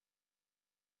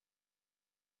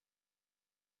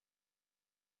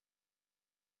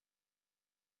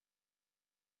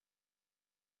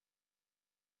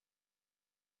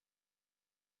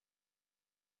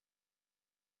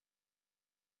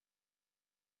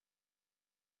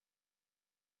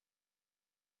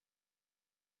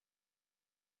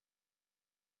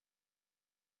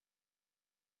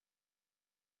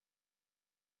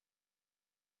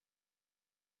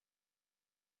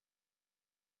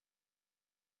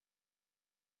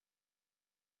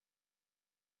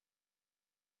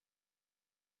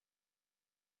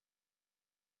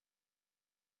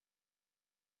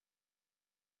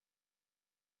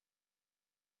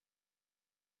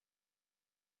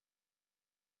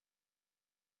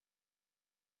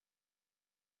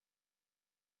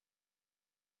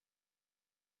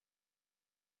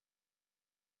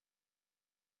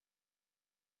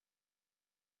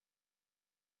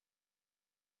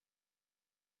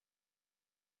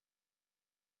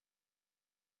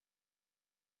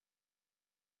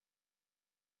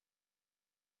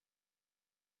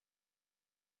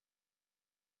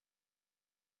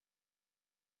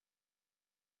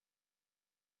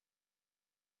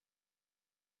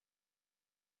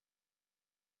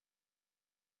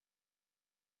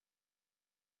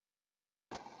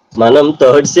 మనం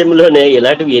థర్డ్ సెమ్ లోనే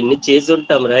ఇలాంటివి ఎన్ని చేసి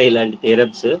ఉంటాం రా, ఇలాంటి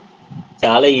థియరమ్స్.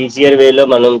 చాలా ఈజియర్ వేలో,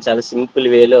 మనం చాలా సింపుల్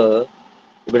వేలో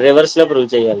ఇప్పుడు రివర్స్ లో ప్రూవ్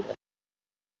చేయాలి.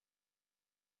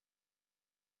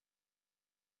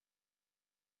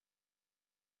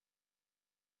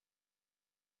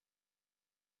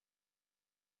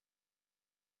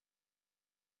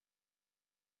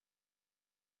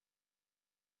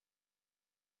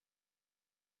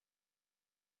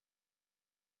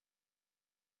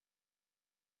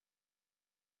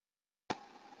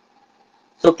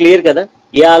 సో క్లియర్ కదా?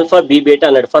 ఏ ఆల్ఫా బి బీటా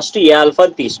అన్నాడు. ఫస్ట్ ఏ ఆల్ఫా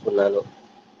తీసుకున్నాను,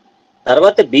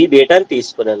 తర్వాత బి బీటాని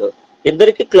తీసుకున్నాను,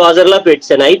 ఇద్దరికి క్లాజర్ లా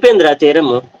పెట్టాను. అయిపోయింది రా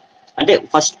తీరము. అంటే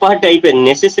ఫస్ట్ పార్ట్ అయిపోయింది,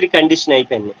 నెసెసరీ కండిషన్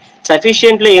అయిపోయింది.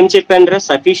 సఫిషియెంట్ లో ఏం చెప్పాను రా?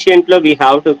 సఫిషియెంట్ లో we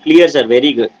have to clear sir,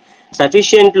 very good.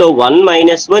 Sufficient లో 1 -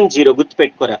 1 0 గుర్తు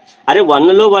పెట్టుకోరా. అరే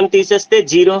 1 లో 1 తీసేస్తే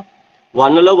 0,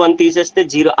 1 లో 1 తీసేస్తే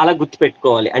 0, అలా గుర్తు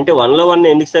పెట్టుకోవాలి. అంటే 1 లో 1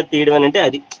 ఎందుకు సార్ తీయడం అని అంటే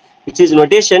అది విచ్ ఈస్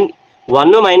నొటేషన్.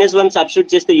 1 - 1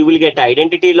 సబ్స్టిట్యూట్ చేస్తే యూ విల్ గెట్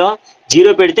ఐడెంటిటీలో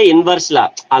 0 పెడితే ఇన్వర్స్ లా.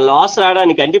 ఆ లాస్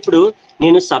రావడానికి అంటే ఇప్పుడు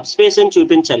నేను సబ్ స్పేస్ అని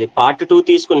చూపించాలి. పార్ట్ 2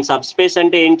 తీసుకుని సబ్ స్పేస్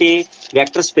అంటే ఏంటి?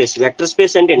 Vector space. వెక్టర్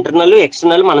స్పేస్ అంటే ఇంటర్నల్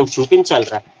ఎక్స్టర్నల్ మనం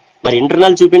చూపించాలిరా. మరి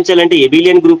ఇంటర్నల్ చూపించాలంటే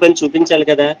ఎబిలియన్ గ్రూప్ అని చూపించాలి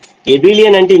కదా.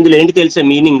 ఎబిలియన్ అంటే ఇందులో ఏంటి తెలుసా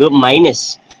మీనింగ్? మైనస్.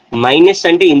 మైనస్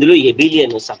అంటే ఇందులో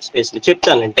ఎబిలియన్ సబ్ స్పేస్ లో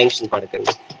చెప్తాను, టెన్షన్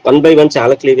పడకండి. 1 by 1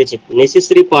 చాలా క్లియర్ గా చెప్తాను.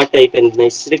 నెసెసరీ పార్ట్ అయిపోయింది,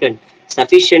 necessary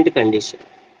sufficient condition.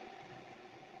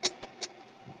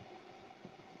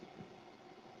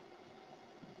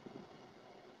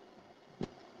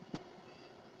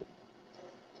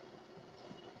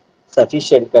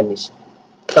 Sufficient condition.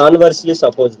 Conversely,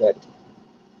 suppose that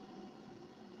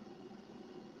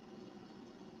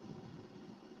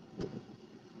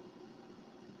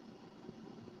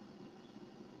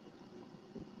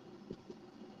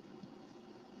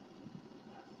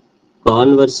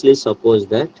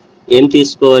ఏం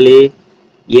తీసుకోవాలి?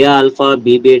 ఏ alpha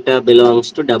B beta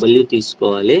belongs to W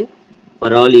తీసుకోవాలి.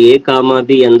 For all A comma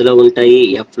B ఎందులో ఉంటాయి?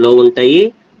 ఎఫ్ లో ఉంటాయి.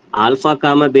 ఆల్ఫా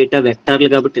కామా బీటా వెక్టార్లు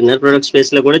కాబట్టి ఇన్నర్ ప్రొడక్ట్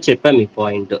స్పేస్ లో కూడా చెప్పాం ఈ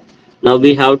point. Now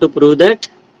we have to prove that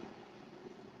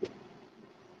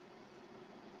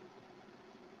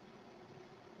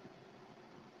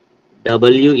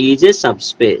W is a sub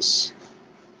space.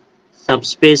 Sub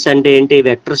space అంటే ఏంటి?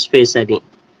 వెక్టర్ స్పేస్ అని.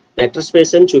 వెక్టర్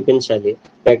స్పేస్ అని చూపించాలి.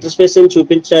 వెక్టర్ స్పేస్ అని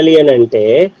చూపించాలి అని అంటే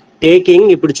టేకింగ్,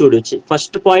 ఇప్పుడు చూడు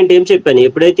ఫస్ట్ పాయింట్ ఏం చెప్పాను,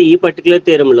 ఎప్పుడైతే ఈ పర్టికులర్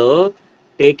థియరంలో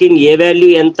టేకింగ్ ఏ వాల్యూ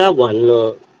ఎంత? 1,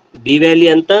 బి వాల్యూ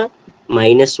ఎంత?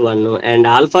 -1, అండ్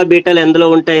ఆల్ఫా బీటాలు ఎందులో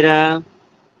ఉంటాయిరా?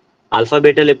 ఆల్ఫా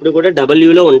బీటాలు ఎప్పుడు కూడా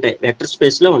డబ్ల్యూలో ఉంటాయి, వెక్టర్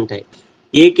స్పేస్ లో ఉంటాయి.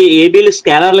 ఏబీలు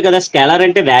స్కేలర్లు కదా, స్కేలర్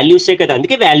అంటే వాల్యూసే కదా,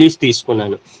 అందుకే వాల్యూస్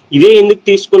తీసుకున్నాను. ఇవే ఎందుకు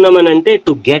తీసుకున్నామని అంటే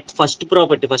to get first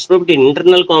property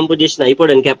internal composition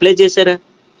అయిపోవడానికి అప్లై చేశారా.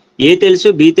 ఏ తెలుసు,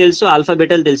 బి తెలుసు, ఆల్ఫా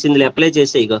బీటాలు తెలుసు, ఇందులో అప్లై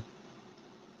చేసే ఇగో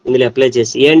ఇందులో అప్లై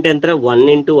చేసి ఏ అంటే ఎంత 1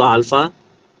 ఇంటూ ఆల్ఫా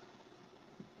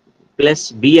ప్లస్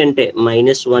బి అంటే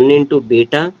 -1 into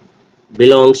beta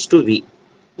belongs to V.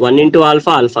 1 into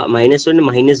alpha alpha, -1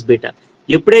 minus beta.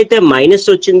 ఎప్పుడైతే మైనస్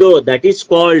వచ్చిందో దట్ ఈస్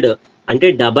కాల్డ్ అంటే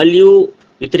W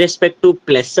with respect to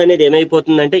plus అనేది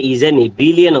ఏమైపోతుందంటే ఈజ్ అన్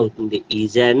ఎబిలియన్ అవుతుంది.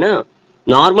 ఈజ్ అన్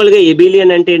నార్మల్ గా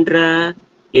ఎబిలియన్ అంటే ఏంట్రా,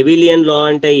 ఎబిలియన్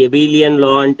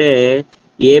లా అంటే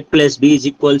ఏ plus B is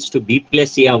equals to be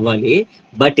plus ఏ అవ్వాలి.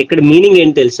 బట్ ఇక్కడ మీనింగ్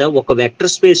ఏంటి తెలుసా, ఒక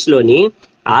వెక్టర్ స్పేస్ లోని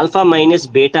ఆల్ఫా మైనస్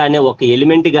బీటా అనే ఒక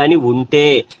ఎలిమెంట్ గాని ఉంటే,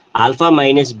 ఆల్ఫా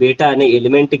మైనస్ బీటా అనే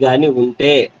ఎలిమెంట్ గాని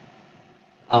ఉంటే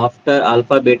after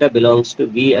alpha beta belongs to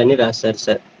V అని రాశారు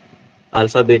సార్.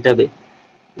 ఆల్ఫా బీటా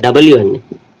డబ్ల్యూ అండి,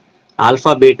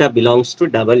 alpha beta belongs to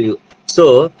W. So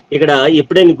ఇక్కడ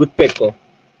ఎప్పుడైనా గుర్తుపెట్టుకో,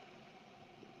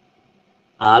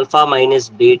 ఆల్ఫా మైనస్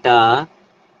బీటా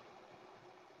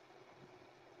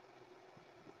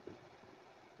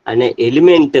అనే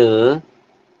ఎలిమెంట్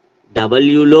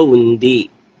డబ్ల్యూలో ఉంది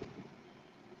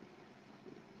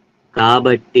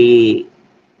కాబట్టి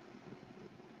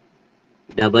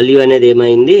డబ్ల్యూ అనేది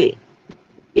ఏమైంది,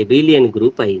 ఎబిలియన్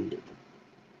గ్రూప్ అయింది.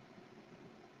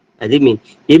 అది మీన్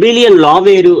ఎబిలియన్ లా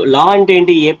వేరు. లా అంటే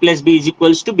ఏంటి, ఏ plus B is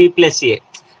equals to be plus ఏ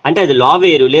అంటే అది లా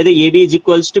వేరు. లేదా AB is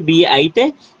equals to be అయితే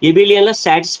ఎబిలియన్ లో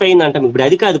సాటిస్ఫై అయింది అంటాం. ఇప్పుడు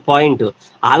అది కాదు పాయింట్.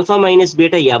 ఆల్ఫా మైనస్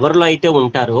బీటా ఎవరిలో అయితే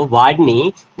ఉంటారో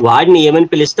వాడిని ఏమని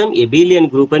పిలుస్తాం, ఎబిలియన్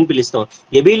గ్రూప్ అని పిలుస్తాం.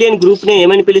 ఎబిలియన్ గ్రూప్ ని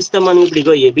ఏమని పిలుస్తాం మనం ఇప్పుడు,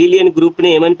 ఇగో ఎబిలియన్ గ్రూప్ ని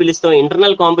ఏమని పిలుస్తాం,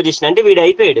 ఇంటర్నల్ కాంపోజిషన్. అంటే వీడు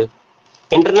అయిపోయాడు,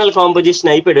 ఇంటర్నల్ కాంపోజిషన్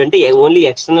అయిపోయాడు అంటే ఓన్లీ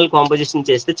ఎక్స్టర్నల్ కాంపోజిషన్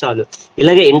చేస్తే చాలు.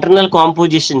 ఇలాగే ఇంటర్నల్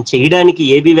కాంపోజిషన్ చేయడానికి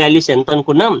ఏబి వాల్యూస్ ఎంత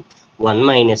అనుకున్నాం, 1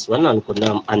 - 1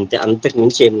 అనుకున్నాం అంతే, అంతకు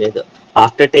మించి ఏం లేదు.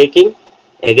 ఆఫ్టర్ టేకింగ్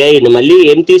అగైన్ మళ్ళీ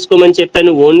ఏం తీసుకోమని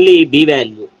చెప్పాను, only B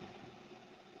value.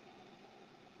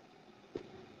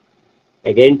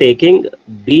 Again taking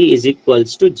B is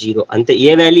equals to 0 అంతే.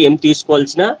 ఏ వాల్యూ ఏం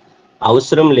తీసుకోవాల్సిన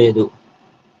అవసరం లేదు.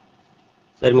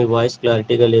 సార్ మీ వాయిస్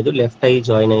క్లారిటీగా లేదు, లెఫ్ట్ అయ్యి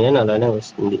జాయిన్ అయ్యాను అలానే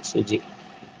వస్తుంది. సుజీ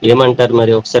ఏమంటారు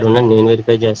మరి, ఒకసారి ఉన్న నేను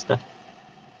వెరిఫై చేస్తా.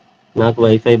 నాకు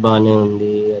వైఫై బాగానే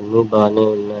ఉంది, అన్నీ బాగానే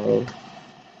ఉన్నాయి.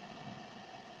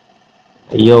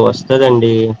 అయ్యో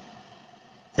వస్తుందండి,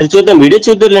 సరే చూద్దాం, వీడియో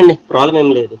చూద్దాంలేండి, ప్రాబ్లం ఏం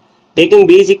లేదు. Taking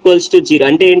B is equals to 0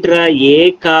 అంటే ఏంట్రా, ఏ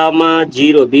కామా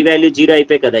 0 బి వాల్యూ 0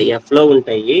 అయిపోయి కదా, ఎఫ్ లో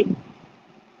ఉంటాయి.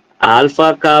 ఆల్ఫా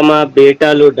కామా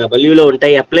బీటాలు డబ్ల్యూలో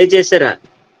ఉంటాయి. అప్లై చేశారా,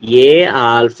 ఏ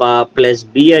ఆల్ఫా ప్లస్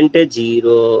బి అంటే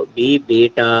 0, B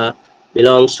beta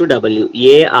belongs to W.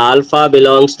 A alpha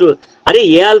belongs to, అరే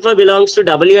ఏ ఆల్ఫా బిలాంగ్స్ టు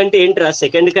డబ్ల్యూ అంటే ఏంట్రా,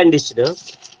 సెకండ్ కండిషన్.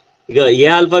 ఇక ఏ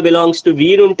ఆల్ఫా బిలాంగ్స్ టు వి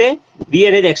ఉంటే వి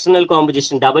అనేది ఎక్స్టర్నల్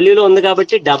కాంపోజిషన్, డబ్ల్యూలో ఉంది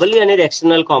కాబట్టి డబ్ల్యూ అనేది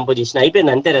ఎక్స్టర్నల్ కాంపోజిషన్.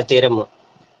 అయిపోయింది అంతేరా, తీరం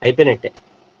అయిపోయినట్టే.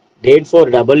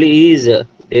 డబ్ల్యూ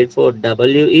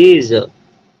ఈజ్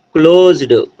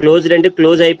క్లోజ్డ్ అంటే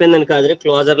క్లోజ్ అయిపోయిందని కాదు,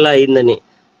 క్లోజర్ లా అయిందని.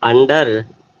 అండర్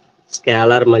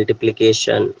స్కేలార్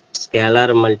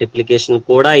మల్టిప్లికేషన్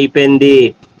కూడా అయిపోయింది.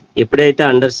 ఎప్పుడైతే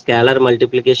అండర్ స్కేలార్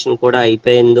మల్టిప్లికేషన్ కూడా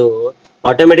అయిపోయిందో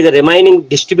ఆటోమేటిక్ గా రిమైనింగ్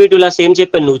డిస్ట్రిబ్యూటివ్ లాస్ ఏం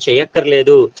చెప్పాను, నువ్వు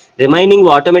చేయక్కర్లేదు, రిమైనింగ్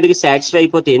ఆటోమేటిక్ సాటిస్ఫై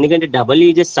అయిపోతాయి. ఎందుకంటే double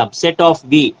is a subset of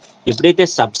B. ఎప్పుడైతే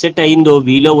సబ్సెట్ అయిందో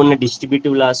విలో ఉన్న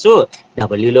డిస్ట్రిబ్యూటివ్ లాస్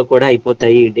డబ్ల్యూలో కూడా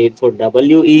అయిపోతాయి. డేట్ ఫోర్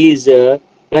డబ్ల్యూ ఈజ్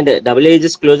అంటే డబ్ల్యూ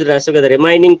ఈజ్ క్లోజ్ రాస్తావు కదా.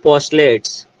 రిమైనింగ్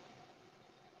పోస్ట్లేట్స్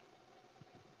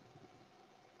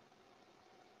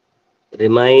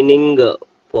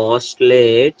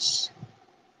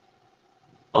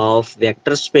ఆఫ్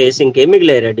వెక్టర్ స్పేస్ ఇంకేం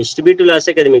మిగిలేరా, డిస్ట్రిబ్యూటివ్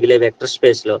లాసే కదా మిగిలే వెక్టర్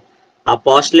స్పేస్ లో. ఆ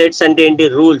పోస్ట్లేట్స్ అంటే ఏంటి,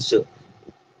 rules,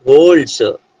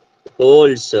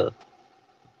 holds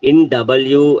in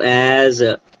W as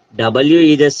W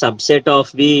is a subset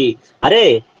of వి. అరే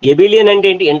ఎబిలియన్ అంటే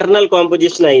ఏంటి, ఇంటర్నల్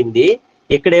కాంపోజిషన్ అయింది,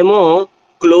 ఇక్కడేమో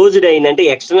క్లోజ్డ్ అయింది అంటే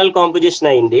ఎక్స్టర్నల్ కాంపోజిషన్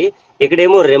అయింది,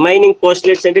 ఇక్కడేమో రిమైనింగ్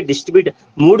పోస్ట్లేట్స్ అంటే డిస్ట్రిబ్యూట్.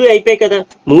 మూడు అయిపోయాయి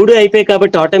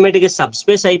కాబట్టి ఆటోమేటిక్ గా సబ్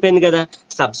స్పేస్ అయిపోయింది కదా.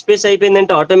 సబ్ స్పేస్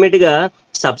అయిపోయిందంటే ఆటోమేటిక్ గా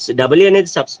డబ్ల్యూ అనేది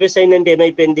సబ్ స్పేస్ అయిందంటే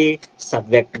ఏమైపోయింది,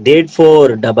 date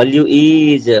four W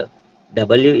is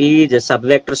sub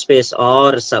vector space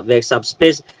are sub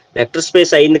space vector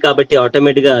space అయింది కాబట్టి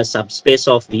ఆటోమేటిక్ గా సబ్ స్పేస్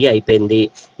ఆఫ్ వి అయిపోయింది.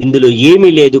 ఇందులో ఏమీ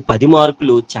లేదు, 10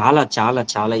 మార్కులు చాలా చాలా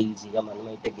చాలా ఈజీగా మనం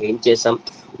అయితే గెయిన్ చేసాం.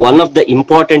 One of the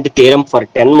important theorem for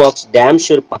 10 marks, damn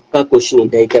sure Pakka question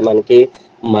ఇదైతే మనకి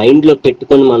మైండ్ లో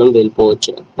పెట్టుకొని మనం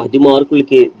వెళ్ళిపోవచ్చు. 10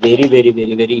 మార్కులకి very very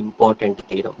very very important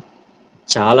theorem,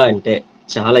 చాలా అంటే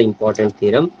చాలా important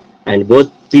theorem. And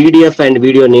both PDF and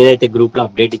video నేనైతే గ్రూప్ లో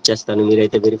అప్డేట్ ఇచ్చేస్తాను,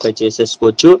 మీరైతే వెరిఫై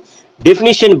చేసేసుకోవచ్చు.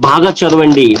 డెఫినిషన్ బాగా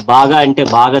చదవండి, బాగా అంటే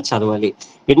బాగా చదవాలి.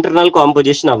 ఇంటర్నల్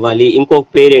కాంపోజిషన్ అవ్వాలి, ఇంకొక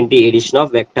పేరేంటి ఎడిషన్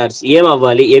ఆఫ్ వెక్టర్స్, ఏం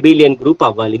అవ్వాలి ఎబిలియన్ గ్రూప్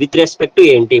అవ్వాలి, విత్ రెస్పెక్ట్ టు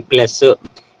ఏంటి ప్లస్,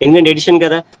 ఎందుకంటే ఎడిషన్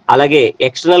కదా. అలాగే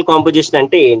ఎక్స్టర్నల్ కాంపోజిషన్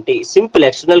అంటే ఏంటి, సింపుల్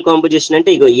ఎక్స్టర్నల్ కాంపోజిషన్ అంటే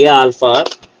ఇగో ఏ ఆల్ఫా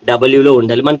డబ్ల్యూలో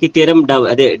ఉండాలి, మనకి తీరం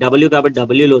అదే డబ్ల్యూ కాబట్టి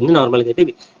డబ్ల్యూలో ఉంది. నార్మల్గా అయితే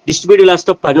డిస్ట్రిబ్యూటివ్ లాస్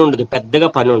తో పని ఉండదు, పెద్దగా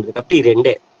పని ఉండదు. కాబట్టి ఈ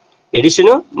రెండే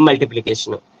ఎడిషన్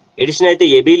మల్టిప్లికేషన్. ఎడిషన్ అయితే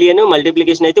ఎబిలియన్,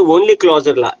 మల్టిప్లికేషన్ అయితే ఓన్లీ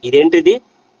క్లోజర్ లా. ఇదేంటిది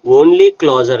ఓన్లీ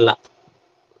క్లోజర్ లా,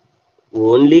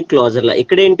 ఓన్లీ క్లోజర్ లా.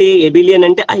 ఇక్కడ ఏంటి ఎబిలియన్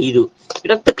అంటే 5,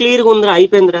 ఇదంతా క్లియర్ గా ఉందిరా,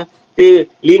 అయిపోయిందిరా.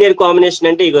 లీనియర్ కాంబినేషన్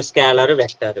అంటే ఇగో స్కేలార్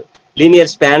వెక్టర్,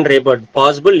 లీనియర్ స్పాన్ రేపు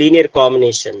పాసిబుల్ లీనియర్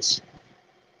కాంబినేషన్స్,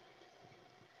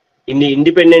 ఇన్ని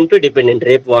ఇండిపెండెంట్ డిపెండెంట్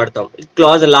రేపు వాడతాం.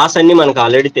 క్లాజ్ లాస్ అన్ని మనకు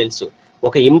ఆల్రెడీ తెలుసు.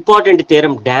 ఒక ఇంపార్టెంట్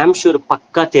థీరం, డామ్ షూర్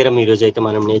పక్కా థీరం ఈ రోజు అయితే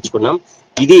మనం నేర్చుకున్నాం.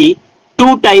 ఇది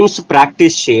 2 times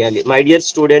ప్రాక్టీస్ చేయాలి. My dear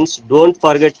students, don't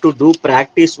forget to do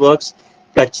practice works.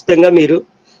 ఖచ్చితంగా మీరు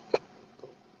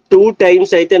 2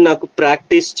 times అయితే నాకు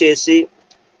ప్రాక్టీస్ చేసి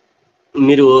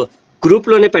మీరు గ్రూప్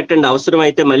లోనే పెట్టండి. అవసరం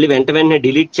అయితే మళ్ళీ వెంటనే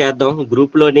డిలీట్ చేద్దాం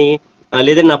గ్రూప్ లోని,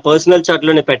 లేదా నా పర్సనల్ చాట్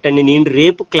లోనే పెట్టండి. నేను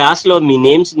రేపు క్లాస్ లో మీ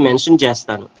నేమ్స్ మెన్షన్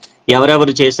చేస్తాను,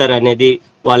 ఎవరెవరు చేశారు అనేది.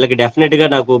 వాళ్ళకి డెఫినెట్ గా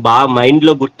నాకు బాగా మైండ్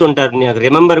లో గుర్తుంటారు, నాకు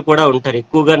రిమెంబర్ కూడా ఉంటారు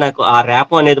ఎక్కువగా. నాకు ఆ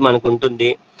ర్యాప్ అనేది మనకు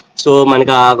ఉంటుంది. సో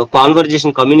మనకి ఆ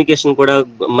కాన్వర్జేషన్ కమ్యూనికేషన్ కూడా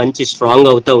మంచి స్ట్రాంగ్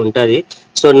అవుతూ ఉంటుంది.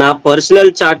 సో నా పర్సనల్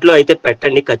చాట్ లో అయితే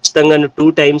పెట్టండి ఖచ్చితంగా. 2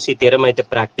 times ఈ థీరం అయితే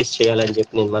ప్రాక్టీస్ చేయాలని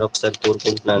చెప్పి నేను మరొకసారి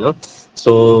కోరుకుంటున్నాను.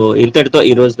 సో ఇంతటితో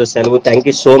ఈ రోజు సెలవు. Thank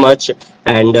you so much.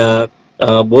 And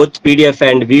both PDF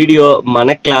and video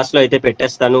మన క్లాస్ లో అయితే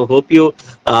పెట్టేస్తాను. Hope you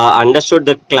understood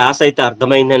the class, అయితే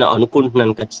అర్థమైందని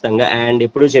అనుకుంటున్నాను ఖచ్చితంగా. అండ్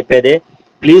ఎప్పుడు చెప్పేదే,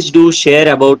 please do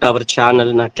share about our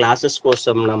channel. నా క్లాసెస్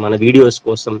కోసం, మన వీడియోస్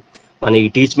కోసం, మన ఈ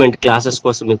టీచ్మెంట్ క్లాసెస్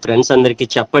కోసం మీ ఫ్రెండ్స్ అందరికీ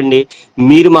చెప్పండి.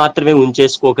 మీరు మాత్రమే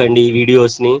ఉంచేసుకోకండి ఈ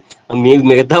వీడియోస్ ని, మీ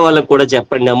మిగతా వాళ్ళకి కూడా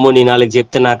చెప్పండి. అమ్మో నేను వాళ్ళకి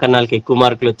చెప్తే నాకన్నా వాళ్ళకి ఎక్కువ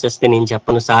మార్కులు వచ్చేస్తే నేను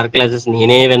చెప్పను, సార్ క్లాసెస్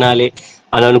నేనే వినాలి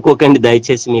అని అనుకోకండి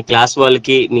దయచేసి. మీ క్లాస్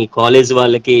వాళ్ళకి, మీ కాలేజ్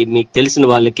వాళ్ళకి, మీకు తెలిసిన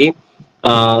వాళ్ళకి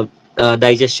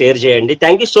దయచేసి షేర్ చేయండి.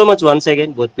 Thank you so much once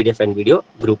again. Both PDF and video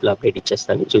group లో అప్డేట్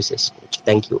ఇచ్చేస్తాను, చూసేసుకోవచ్చు.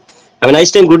 Thank you, have a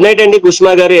nice time. Good night అండి.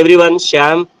 కుష్మా గారు, ఎవ్రీవన్,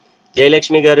 శ్యామ్,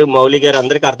 జయలక్ష్మి గారు, మౌలి గారు,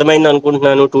 అందరికి అర్థమైంది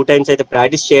అనుకుంటున్నాను. 2 times అయితే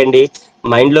ప్రాక్టీస్ చేయండి,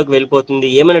 మైండ్ లోకి వెళ్ళిపోతుంది.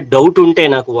 ఏమైనా డౌట్ ఉంటే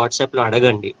నాకు వాట్సాప్ లో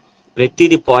అడగండి.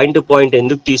 ప్రతిది పాయింట్ టు పాయింట్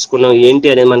ఎందుకు తీసుకున్నాం ఏంటి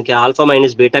అనేది, మనకి ఆల్ఫా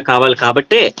మైనస్ బీటా కావాలి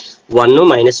కాబట్టి 1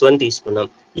 - 1 తీసుకున్నాం.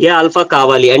 ఏ ఆల్ఫా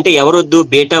కావాలి అంటే ఎవరొద్దు,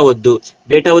 బీటా వద్దు,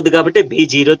 బీటా వద్దు కాబట్టి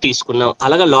B0 తీసుకున్నాం.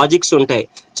 అలాగా లాజిక్స్ ఉంటాయి.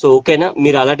 సో ఓకేనా,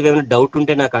 మీరు అలాంటివి ఏమైనా డౌట్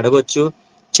ఉంటే నాకు అడగొచ్చు.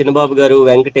 చిన్నబాబు గారు,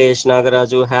 వెంకటేష్,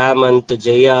 నాగరాజు, హేమంత్,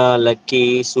 జయ, lucky,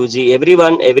 suji,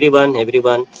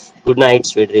 everyone. Good night,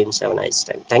 sweet dreams, have a nice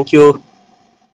time. Thank you.